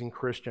amazing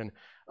Christian,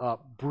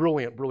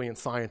 brilliant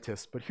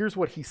scientist. But here's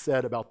what he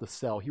said about the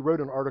cell. He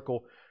wrote an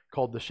article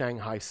called The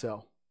Shanghai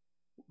Cell.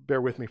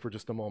 Bear with me for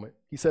just a moment.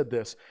 He said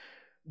this: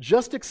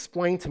 just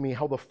explain to me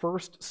how the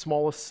first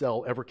smallest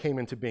cell ever came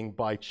into being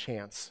by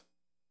chance.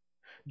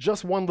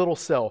 Just one little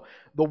cell.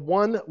 The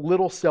one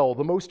little cell,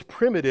 the most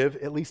primitive,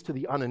 at least to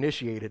the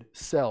uninitiated,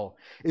 cell,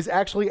 is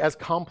actually as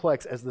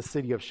complex as the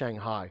city of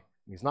Shanghai.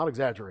 He's not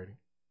exaggerating.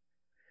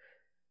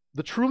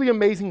 The truly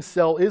amazing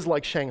cell is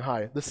like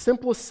Shanghai. The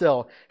simplest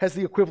cell has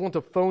the equivalent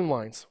of phone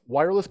lines,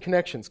 wireless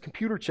connections,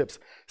 computer chips,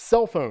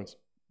 cell phones,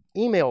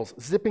 emails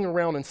zipping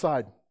around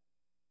inside.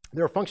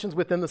 There are functions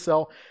within the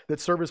cell that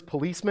serve as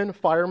policemen,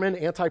 firemen,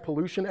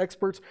 anti-pollution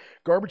experts,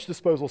 garbage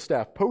disposal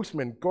staff,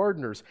 postmen,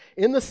 gardeners.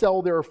 In the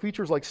cell, there are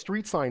features like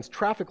street signs,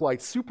 traffic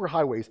lights,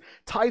 superhighways,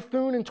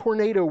 typhoon and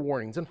tornado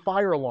warnings, and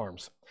fire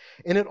alarms.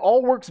 And it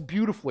all works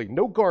beautifully.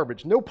 No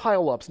garbage, no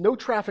pileups, no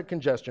traffic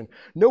congestion,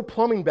 no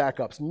plumbing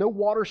backups, no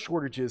water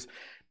shortages,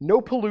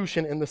 no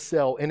pollution in the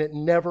cell, and it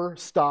never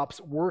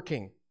stops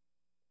working.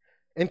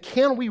 And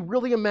can we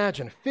really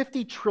imagine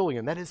 50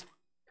 trillion, that is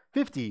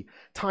 50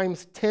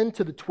 times 10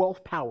 to the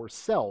 12th power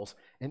cells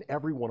in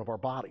every one of our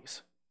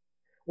bodies,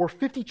 or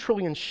 50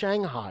 trillion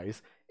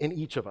Shanghais in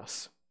each of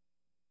us,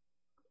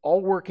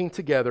 all working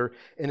together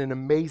in an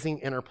amazing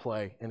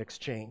interplay and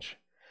exchange.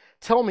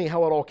 Tell me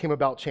how it all came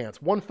about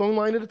chance. One phone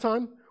line at a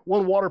time,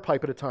 one water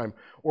pipe at a time,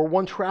 or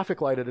one traffic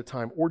light at a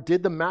time, or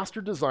did the master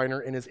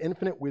designer in his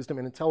infinite wisdom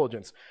and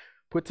intelligence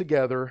put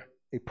together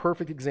a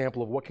perfect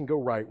example of what can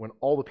go right when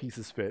all the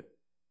pieces fit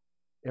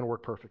and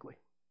work perfectly?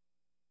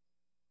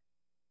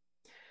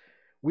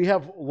 We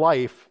have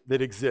life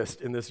that exists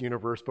in this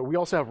universe, but we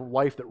also have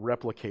life that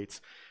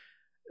replicates.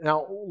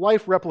 Now,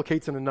 life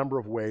replicates in a number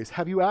of ways.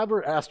 Have you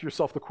ever asked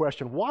yourself the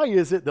question, why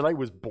is it that I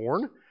was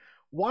born?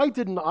 Why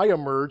didn't I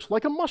emerge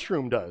like a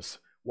mushroom does?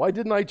 Why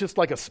didn't I just,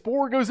 like a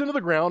spore goes into the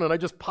ground and I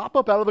just pop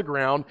up out of the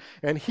ground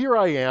and here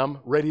I am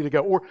ready to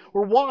go? Or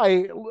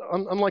why,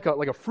 unlike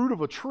a fruit of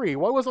a tree,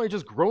 why wasn't I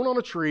just grown on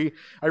a tree?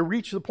 I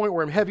reach the point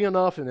where I'm heavy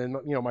enough and then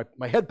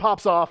my head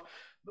pops off.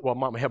 Well,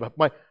 not my head,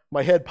 but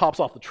my head pops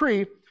off the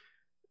tree.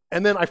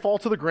 And then I fall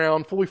to the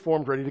ground, fully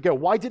formed, ready to go.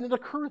 Why didn't it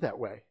occur that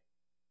way?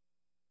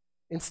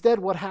 Instead,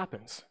 what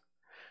happens?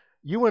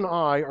 You and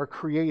I are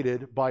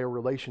created by a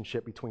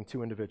relationship between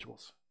two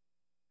individuals.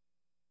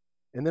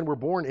 And then we're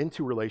born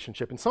into a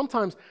relationship. And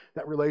sometimes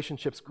that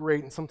relationship's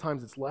great, and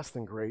sometimes it's less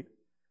than great.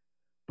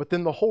 But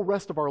then the whole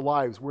rest of our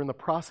lives, we're in the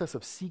process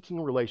of seeking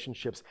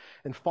relationships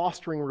and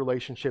fostering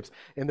relationships.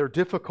 And they're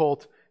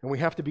difficult, and we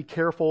have to be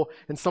careful.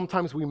 And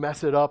sometimes we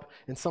mess it up,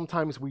 and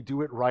sometimes we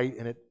do it right,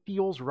 and it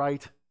feels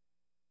right.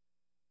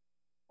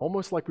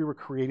 Almost like we were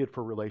created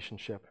for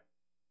relationship.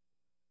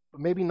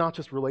 But maybe not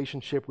just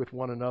relationship with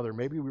one another.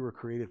 Maybe we were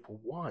created for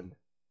one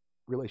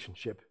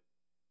relationship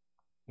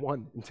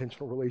One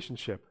intentional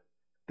relationship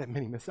that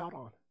many miss out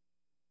on.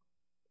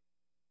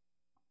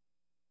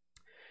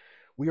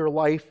 We are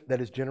life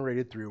that is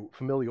generated through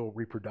familial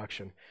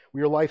reproduction.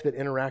 We are life that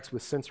interacts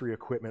with sensory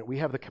equipment. We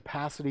have the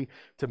capacity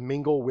to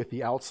mingle with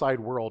the outside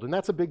world, and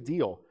that's a big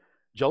deal.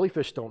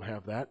 Jellyfish don't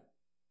have that.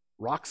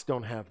 Rocks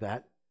don't have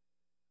that.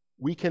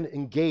 We can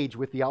engage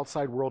with the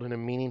outside world in a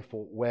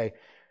meaningful way.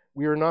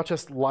 We are not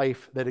just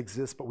life that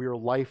exists, but we are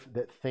life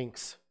that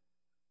thinks.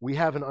 We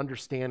have an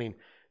understanding.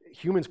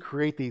 Humans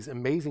create these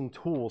amazing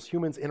tools.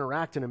 Humans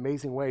interact in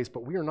amazing ways,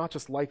 but we are not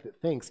just life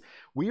that thinks.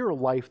 We are a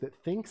life that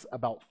thinks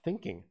about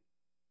thinking.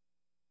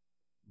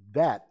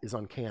 That is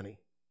uncanny.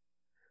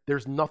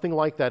 There's nothing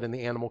like that in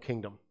the animal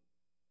kingdom.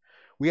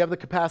 We have the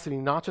capacity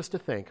not just to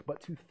think, but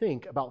to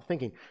think about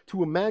thinking,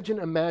 to imagine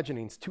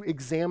imaginings, to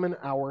examine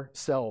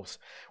ourselves.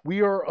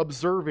 We are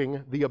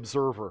observing the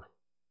observer,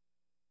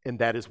 and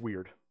that is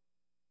weird.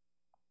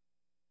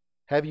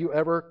 Have you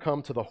ever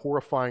come to the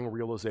horrifying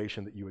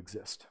realization that you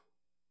exist?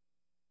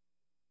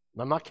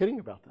 And I'm not kidding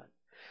about that.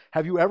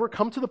 Have you ever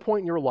come to the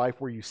point in your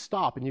life where you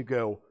stop and you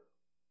go,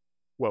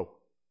 whoa,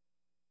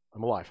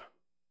 I'm alive?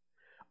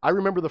 I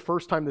remember the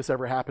first time this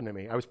ever happened to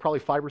me. I was probably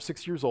 5 or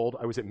 6 years old.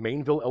 I was at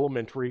Mainville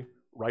Elementary,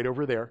 right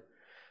over there.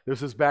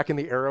 This was back in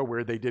the era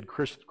where they did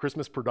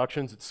Christmas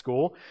productions at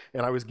school,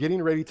 and I was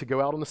getting ready to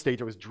go out on the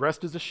stage. I was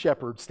dressed as a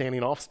shepherd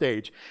standing off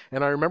stage,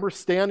 and I remember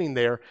standing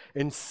there,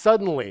 and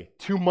suddenly,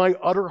 to my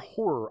utter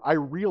horror, I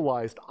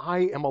realized I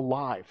am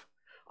alive.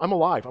 I'm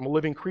alive. I'm a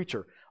living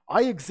creature.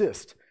 I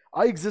exist.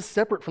 I exist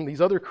separate from these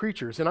other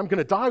creatures, and I'm going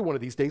to die one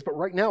of these days, but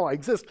right now I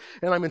exist,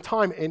 and I'm in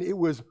time, and it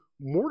was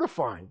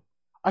mortifying.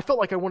 I felt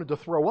like I wanted to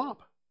throw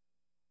up.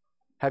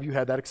 Have you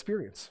had that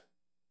experience?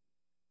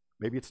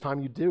 Maybe it's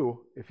time you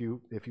do if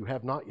you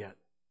have not yet.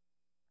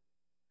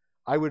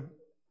 I would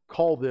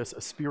call this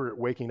a spirit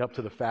waking up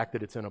to the fact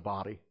that it's in a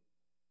body.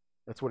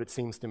 That's what it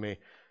seems to me.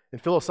 In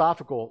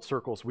philosophical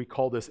circles, we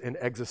call this an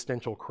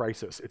existential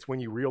crisis. It's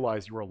when you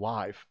realize you're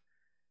alive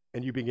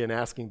and you begin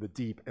asking the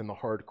deep and the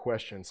hard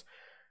questions.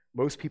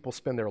 Most people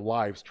spend their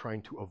lives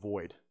trying to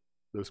avoid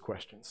those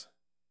questions.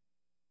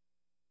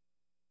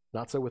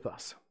 Not so with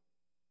us.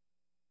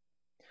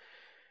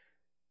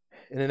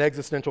 In an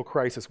existential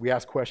crisis, we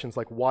ask questions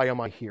like, why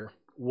am I here?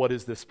 What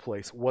is this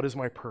place? What is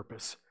my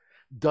purpose?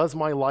 Does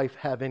my life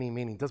have any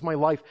meaning? Does my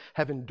life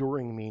have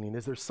enduring meaning?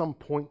 Is there some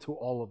point to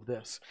all of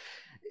this?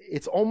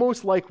 It's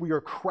almost like we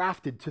are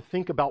crafted to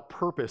think about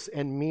purpose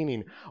and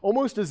meaning,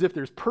 almost as if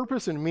there's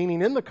purpose and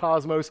meaning in the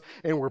cosmos,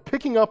 and we're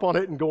picking up on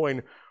it and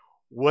going,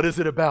 what is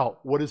it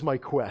about? What is my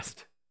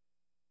quest?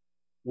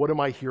 What am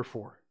I here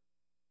for?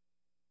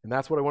 And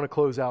that's what I want to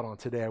close out on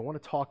today. I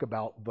want to talk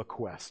about the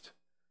quest.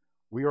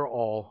 We are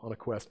all on a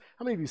quest.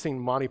 How many of you seen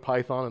Monty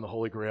Python and the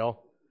Holy Grail?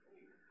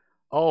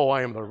 Oh,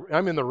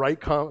 I'm in the right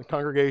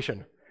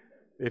congregation.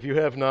 If you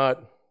have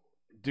not,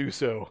 do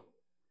so.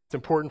 It's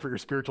important for your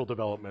spiritual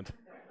development.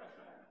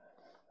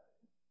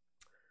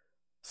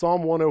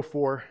 Psalm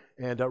 104,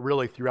 and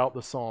really throughout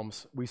the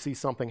Psalms, we see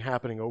something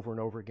happening over and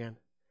over again.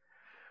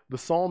 The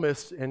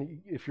psalmist,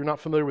 and if you're not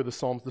familiar with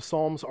the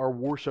Psalms are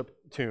worship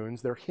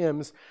tunes. They're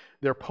hymns.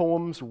 They're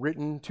poems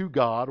written to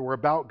God or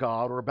about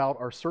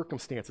our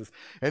circumstances.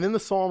 And in the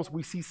Psalms,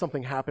 we see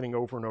something happening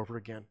over and over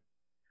again.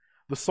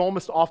 The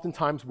psalmist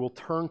oftentimes will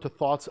turn to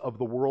thoughts of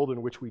the world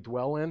in which we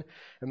dwell in,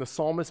 and the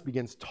psalmist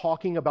begins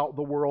talking about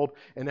the world,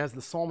 and as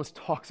the psalmist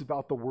talks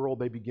about the world,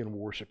 they begin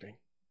worshiping.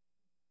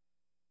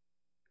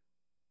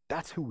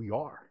 That's who we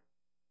are.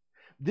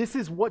 This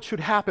is what should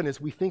happen as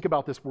we think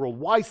about this world.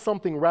 Why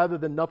something rather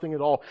than nothing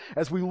at all?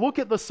 As we look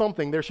at the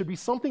something, there should be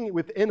something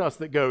within us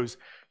that goes,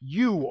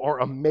 you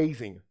are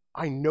amazing.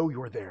 I know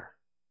you're there.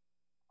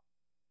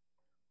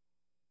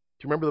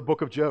 Do you remember the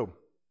book of Job?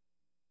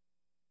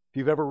 If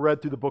you've ever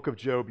read through the book of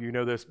Job, you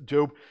know this.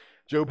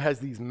 Job has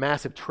these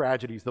massive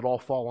tragedies that all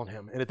fall on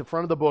him. And at the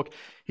front of the book,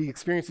 he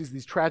experiences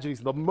these tragedies.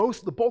 The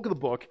bulk of the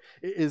book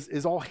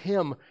is all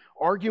him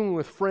arguing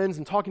with friends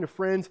and talking to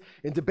friends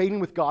and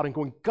debating with God and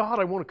going, God,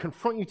 I want to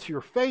confront you to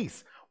your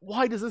face.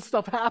 Why does this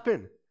stuff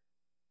happen?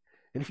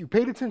 And if you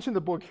paid attention to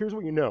the book, here's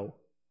what you know.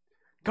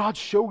 God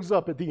shows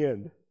up at the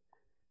end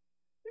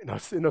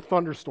in a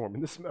thunderstorm,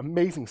 in this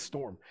amazing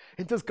storm.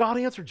 And does God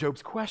answer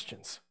Job's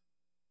questions?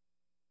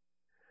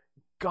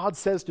 God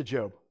says to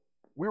Job,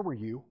 where were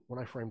you when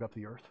I framed up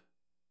the earth?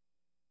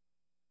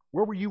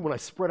 Where were you when I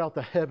spread out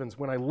the heavens,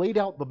 when I laid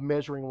out the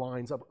measuring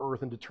lines of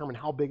earth and determined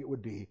how big it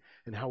would be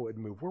and how it would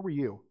move? Where were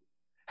you?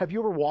 Have you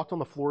ever walked on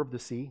the floor of the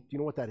sea? Do you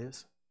know what that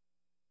is?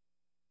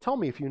 Tell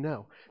me if you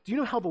know. Do you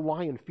know how the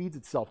lion feeds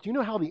itself? Do you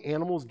know how the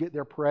animals get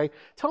their prey?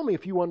 Tell me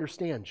if you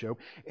understand, Job.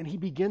 And he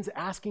begins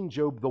asking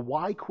Job the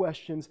why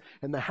questions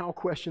and the how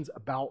questions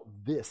about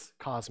this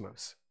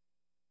cosmos.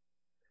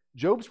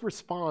 Job's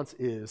response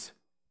is,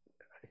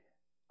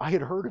 I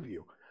had heard of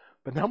you,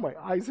 but now my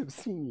eyes have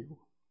seen you.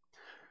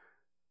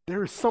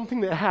 There is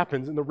something that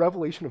happens in the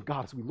revelation of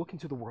God as we look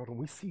into the world and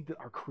we see that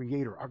our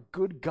Creator, our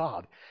good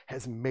God,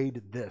 has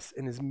made this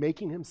and is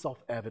making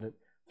himself evident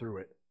through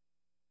it.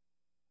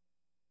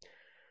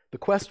 The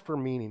quest for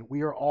meaning.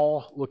 We are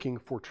all looking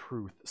for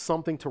truth,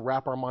 something to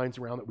wrap our minds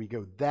around that we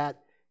go, that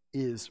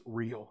is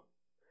real.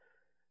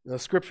 Now, the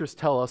scriptures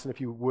tell us, and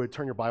if you would,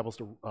 turn your Bibles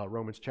to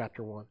Romans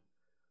chapter 1.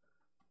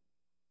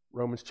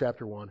 Romans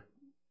chapter 1.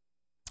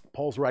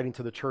 Paul's writing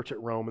to the church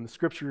at Rome, and the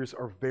scriptures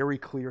are very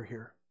clear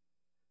here.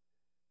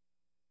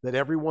 That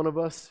every one of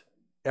us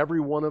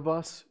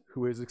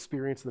who has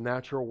experienced the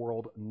natural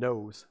world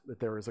knows that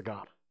there is a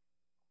God.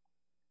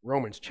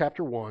 Romans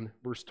chapter 1,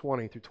 verse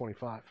 20 through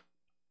 25.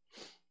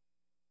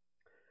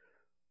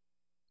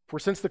 For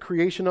since the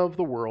creation of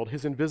the world,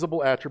 his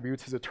invisible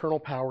attributes, his eternal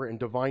power and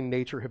divine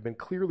nature have been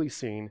clearly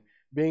seen,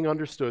 being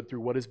understood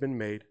through what has been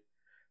made,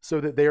 so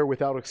that they are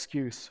without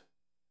excuse.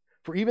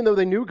 For even though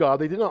they knew God,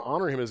 they did not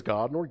honor him as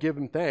God, nor give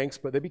him thanks,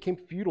 but they became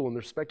futile in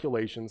their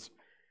speculations,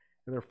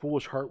 and their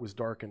foolish heart was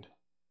darkened.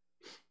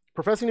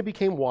 Professing to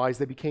become wise,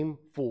 they became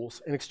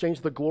fools, and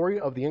exchanged the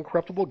glory of the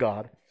incorruptible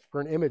God for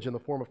an image in the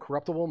form of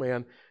corruptible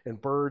man,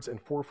 and birds, and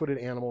four-footed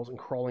animals, and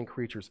crawling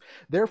creatures.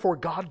 Therefore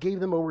God gave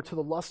them over to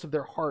the lust of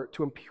their heart,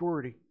 to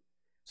impurity,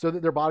 so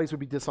that their bodies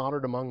would be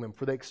dishonored among them.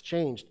 For they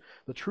exchanged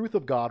the truth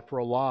of God for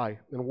a lie,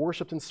 and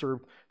worshipped and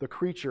served the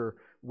creature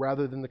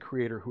rather than the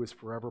Creator, who is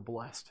forever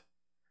blessed.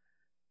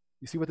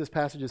 You see what this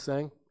passage is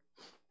saying?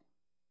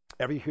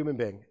 Every human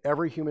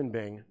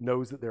being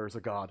knows that there is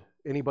a God.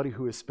 Anybody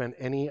who has spent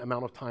any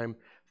amount of time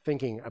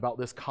thinking about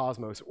this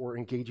cosmos or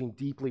engaging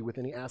deeply with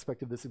any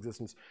aspect of this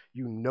existence,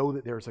 you know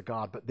that there's a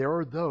God. But there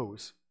are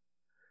those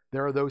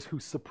who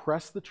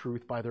suppress the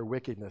truth by their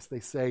wickedness. They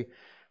say,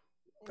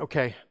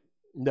 okay,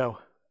 no,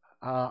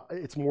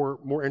 it's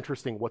more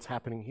interesting what's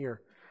happening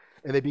here.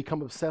 And they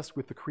become obsessed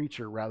with the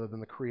creature rather than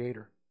the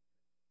Creator.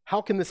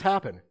 How can this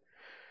happen?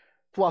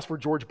 Philosopher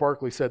George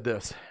Berkeley said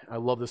this. I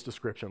love this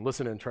description.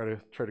 Listen and try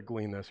to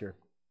glean this here.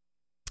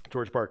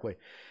 George Berkeley.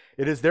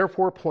 It is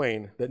therefore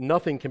plain that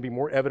nothing can be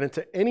more evident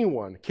to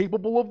anyone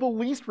capable of the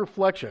least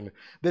reflection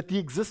that the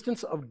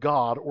existence of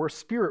God or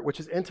spirit which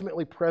is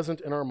intimately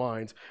present in our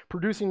minds,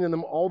 producing in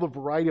them all the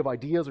variety of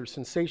ideas or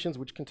sensations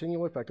which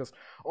continually affect us,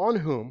 on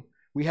whom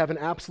we have an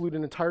absolute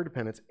and entire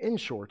dependence, in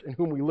short, in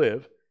whom we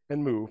live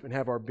and move and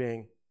have our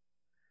being.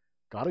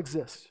 God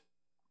exists.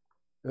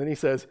 And then he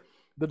says,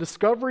 the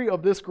discovery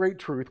of this great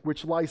truth,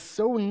 which lies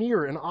so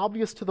near and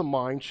obvious to the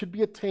mind, should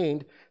be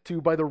attained to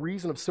by the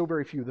reason of so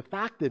very few. The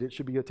fact that it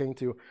should be attained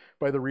to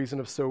by the reason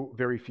of so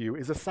very few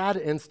is a sad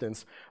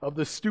instance of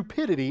the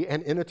stupidity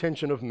and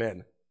inattention of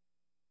men,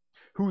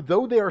 who,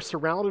 though they are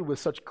surrounded with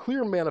such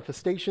clear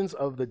manifestations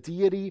of the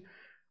deity,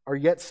 are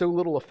yet so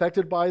little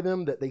affected by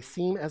them that they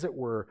seem, as it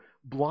were,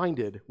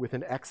 blinded with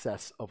an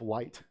excess of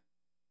light.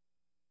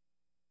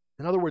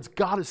 In other words,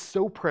 God is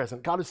so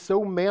present, God is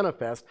so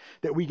manifest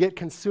that we get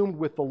consumed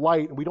with the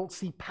light and we don't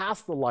see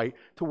past the light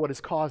to what is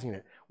causing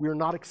it. We are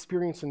not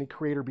experiencing the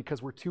Creator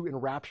because we're too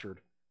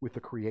enraptured with the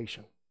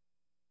creation.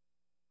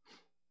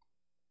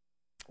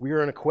 We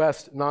are in a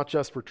quest not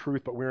just for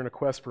truth, but we're in a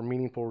quest for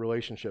meaningful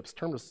relationships.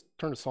 Turn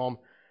to Psalm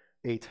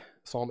 8.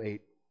 Psalm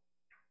 8.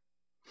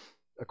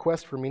 A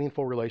quest for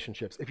meaningful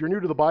relationships. If you're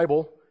new to the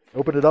Bible,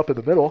 open it up in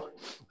the middle.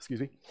 Excuse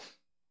me.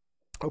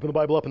 Open the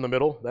Bible up in the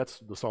middle. That's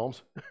the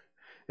Psalms.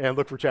 And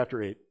look for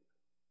chapter 8.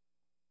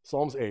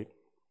 Psalms 8.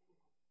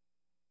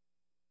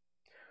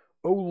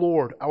 O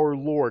Lord, our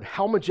Lord,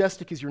 how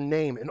majestic is your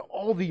name in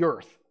all the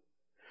earth,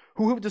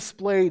 who have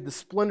displayed the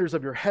splendors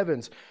of your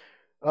heavens.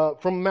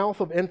 From mouth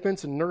of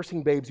infants and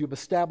nursing babes, you have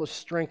established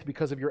strength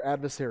because of your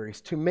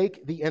adversaries, to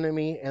make the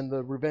enemy and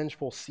the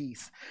revengeful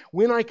cease.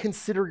 When I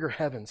consider your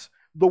heavens,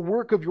 the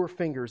work of your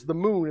fingers, the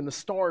moon and the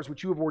stars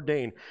which you have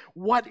ordained,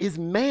 what is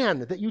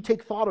man that you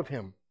take thought of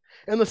him,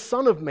 and the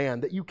son of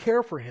man that you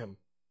care for him?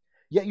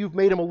 Yet you've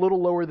made him a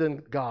little lower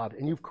than God,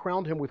 and you've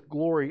crowned him with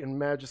glory and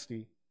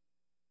majesty.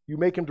 You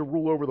make him to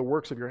rule over the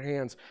works of your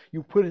hands.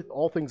 You've put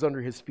all things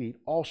under his feet,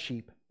 all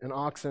sheep and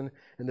oxen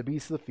and the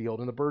beasts of the field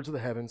and the birds of the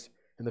heavens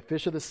and the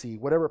fish of the sea,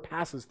 whatever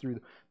passes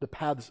through the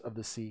paths of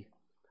the sea.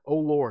 O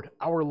Lord,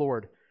 our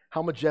Lord,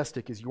 how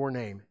majestic is your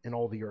name in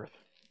all the earth.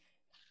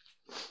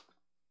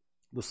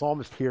 The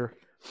psalmist here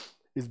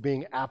is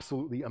being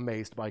absolutely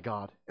amazed by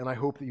God, and I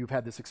hope that you've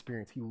had this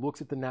experience. He looks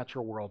at the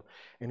natural world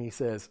and he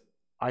says,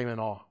 I'm in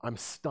awe. I'm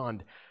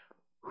stunned.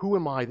 Who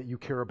am I that you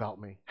care about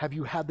me? Have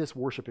you had this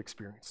worship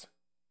experience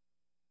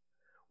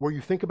where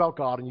you think about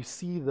God and you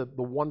see the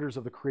wonders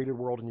of the created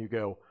world and you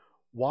go,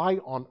 why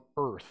on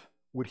earth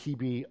would he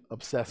be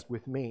obsessed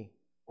with me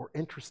or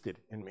interested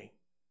in me?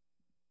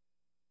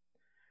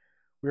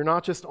 We're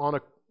not just on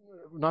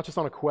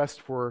a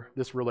quest for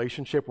this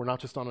relationship. We're not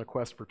just on a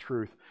quest for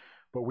truth,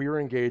 but we are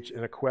engaged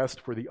in a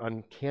quest for the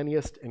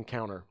uncanniest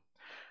encounter.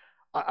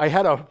 I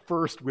had a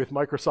first with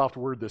Microsoft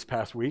Word this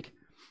past week.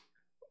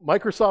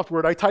 Microsoft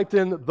Word, I typed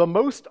in the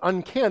most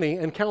uncanny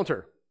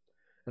encounter.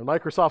 And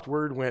Microsoft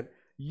Word went,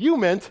 you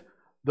meant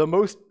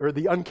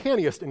the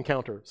uncanniest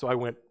encounter. So I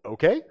went,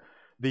 okay,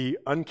 the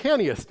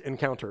uncanniest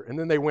encounter. And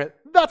then they went,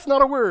 that's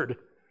not a word.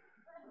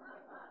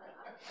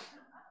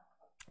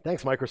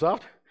 Thanks,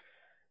 Microsoft.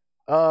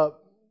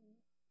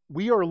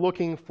 We are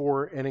looking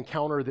for an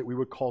encounter that we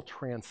would call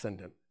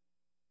transcendent.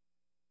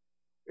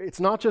 It's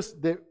not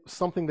just that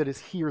something that is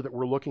here that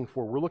we're looking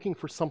for. We're looking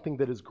for something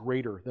that is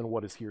greater than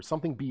what is here,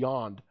 something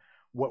beyond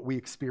what we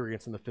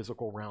experience in the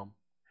physical realm.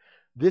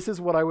 This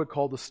is what I would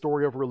call the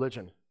story of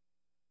religion.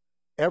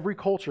 Every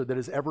culture that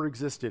has ever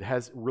existed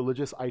has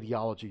religious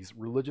ideologies,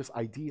 religious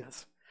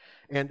ideas.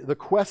 And the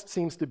quest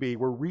seems to be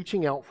we're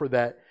reaching out for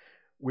that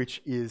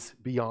which is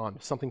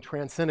beyond, something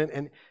transcendent.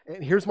 And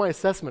here's my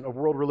assessment of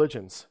world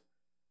religions.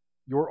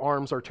 Your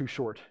arms are too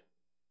short.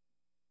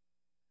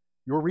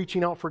 You're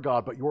reaching out for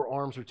God, but your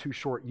arms are too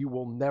short. You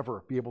will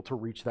never be able to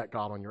reach that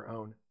God on your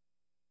own.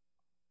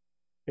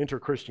 Enter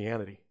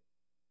Christianity.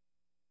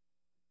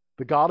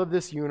 The God of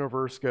this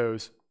universe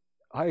goes,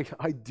 I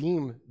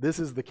deem this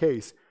is the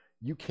case.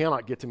 You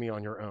cannot get to me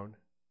on your own,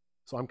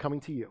 so I'm coming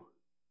to you.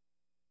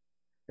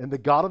 And the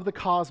God of the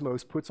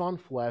cosmos puts on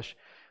flesh,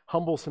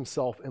 humbles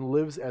himself, and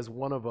lives as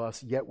one of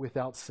us, yet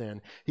without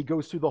sin. He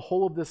goes through the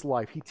whole of this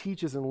life. He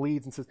teaches and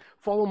leads and says,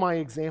 follow my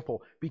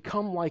example.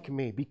 Become like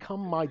me.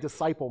 Become my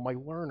disciple, my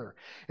learner.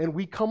 And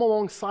we come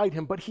alongside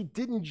him, but he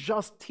didn't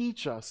just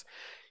teach us.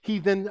 He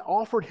then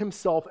offered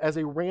himself as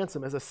a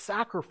ransom, as a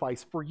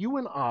sacrifice for you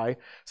and I,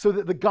 so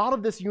that the God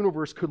of this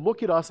universe could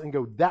look at us and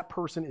go, that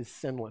person is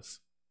sinless.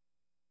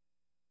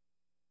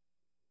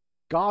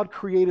 God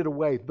created a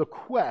way. The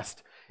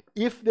quest,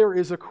 if there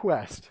is a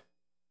quest,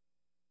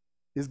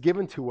 is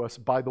given to us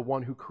by the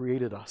one who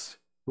created us,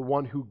 the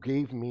one who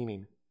gave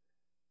meaning.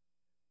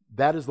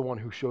 That is the one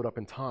who showed up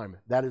in time.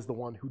 That is the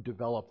one who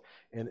developed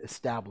and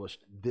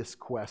established this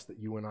quest that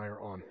you and I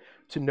are on,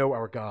 to know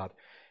our God.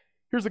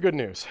 Here's the good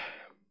news.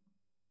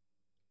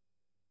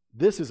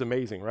 This is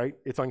amazing, right?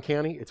 It's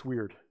uncanny. It's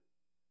weird.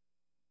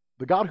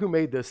 The God who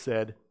made this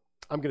said,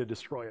 I'm going to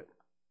destroy it.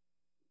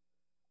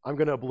 I'm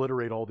going to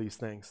obliterate all these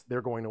things.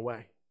 They're going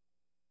away.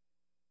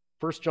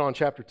 1 John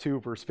chapter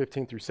 2, verse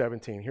 15 through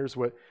 17. Here's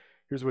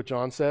what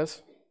John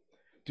says.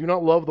 Do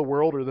not love the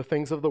world or the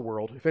things of the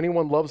world. If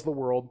anyone loves the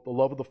world, the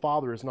love of the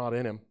Father is not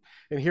in him.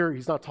 And here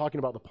he's not talking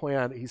about the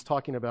plan. He's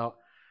talking about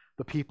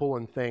the people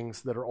and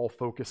things that are all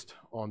focused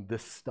on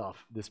this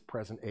stuff, this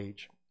present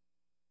age.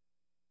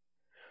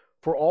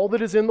 For all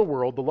that is in the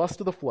world, the lust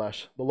of the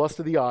flesh, the lust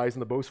of the eyes,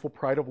 and the boastful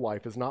pride of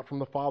life is not from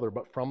the Father,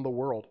 but from the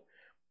world.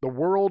 The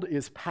world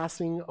is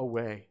passing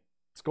away.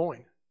 It's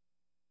going.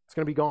 It's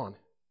going to be gone.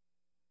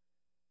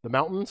 The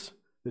mountains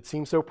that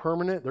seem so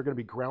permanent, they're going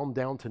to be ground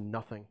down to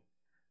nothing.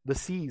 The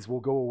seas will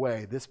go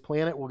away. This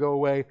planet will go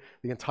away.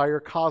 The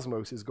entire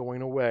cosmos is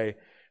going away.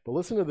 But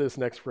listen to this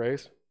next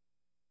phrase.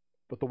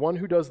 But the one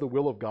who does the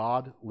will of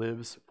God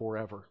lives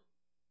forever.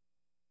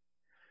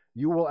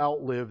 You will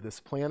outlive this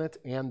planet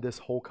and this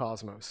whole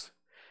cosmos.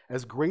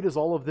 As great as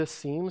all of this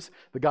seems,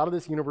 the God of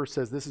this universe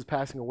says this is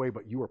passing away,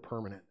 but you are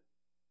permanent.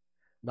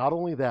 Not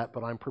only that,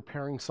 but I'm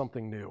preparing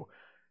something new,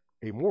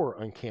 a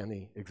more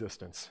uncanny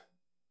existence,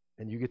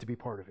 and you get to be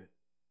part of it.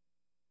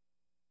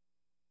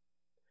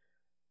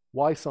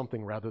 Why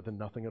something rather than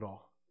nothing at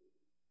all?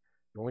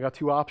 You only got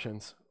two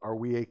options. Are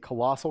we a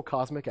colossal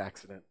cosmic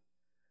accident,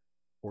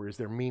 or is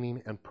there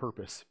meaning and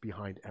purpose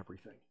behind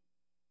everything?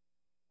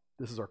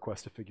 This is our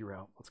quest to figure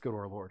out. Let's go to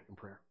our Lord in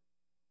prayer.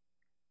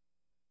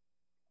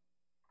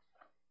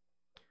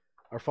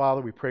 Our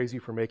Father, we praise you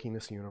for making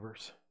this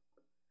universe.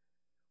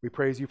 We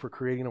praise you for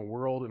creating a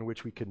world in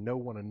which we can know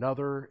one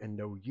another and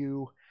know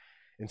you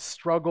and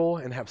struggle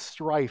and have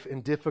strife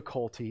and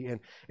difficulty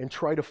and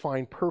try to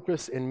find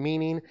purpose and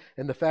meaning,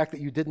 and the fact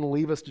that you didn't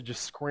leave us to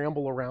just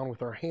scramble around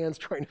with our hands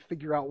trying to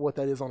figure out what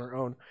that is on our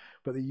own,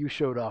 but that you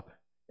showed up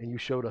and you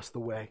showed us the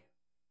way.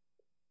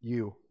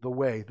 You, the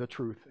way, the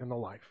truth, and the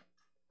life.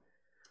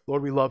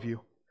 Lord, we love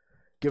you.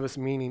 Give us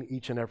meaning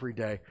each and every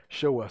day.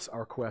 Show us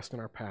our quest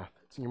and our path.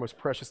 It's in your most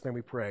precious name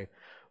we pray,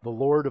 the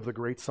Lord of the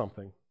great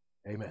something.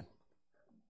 Amen.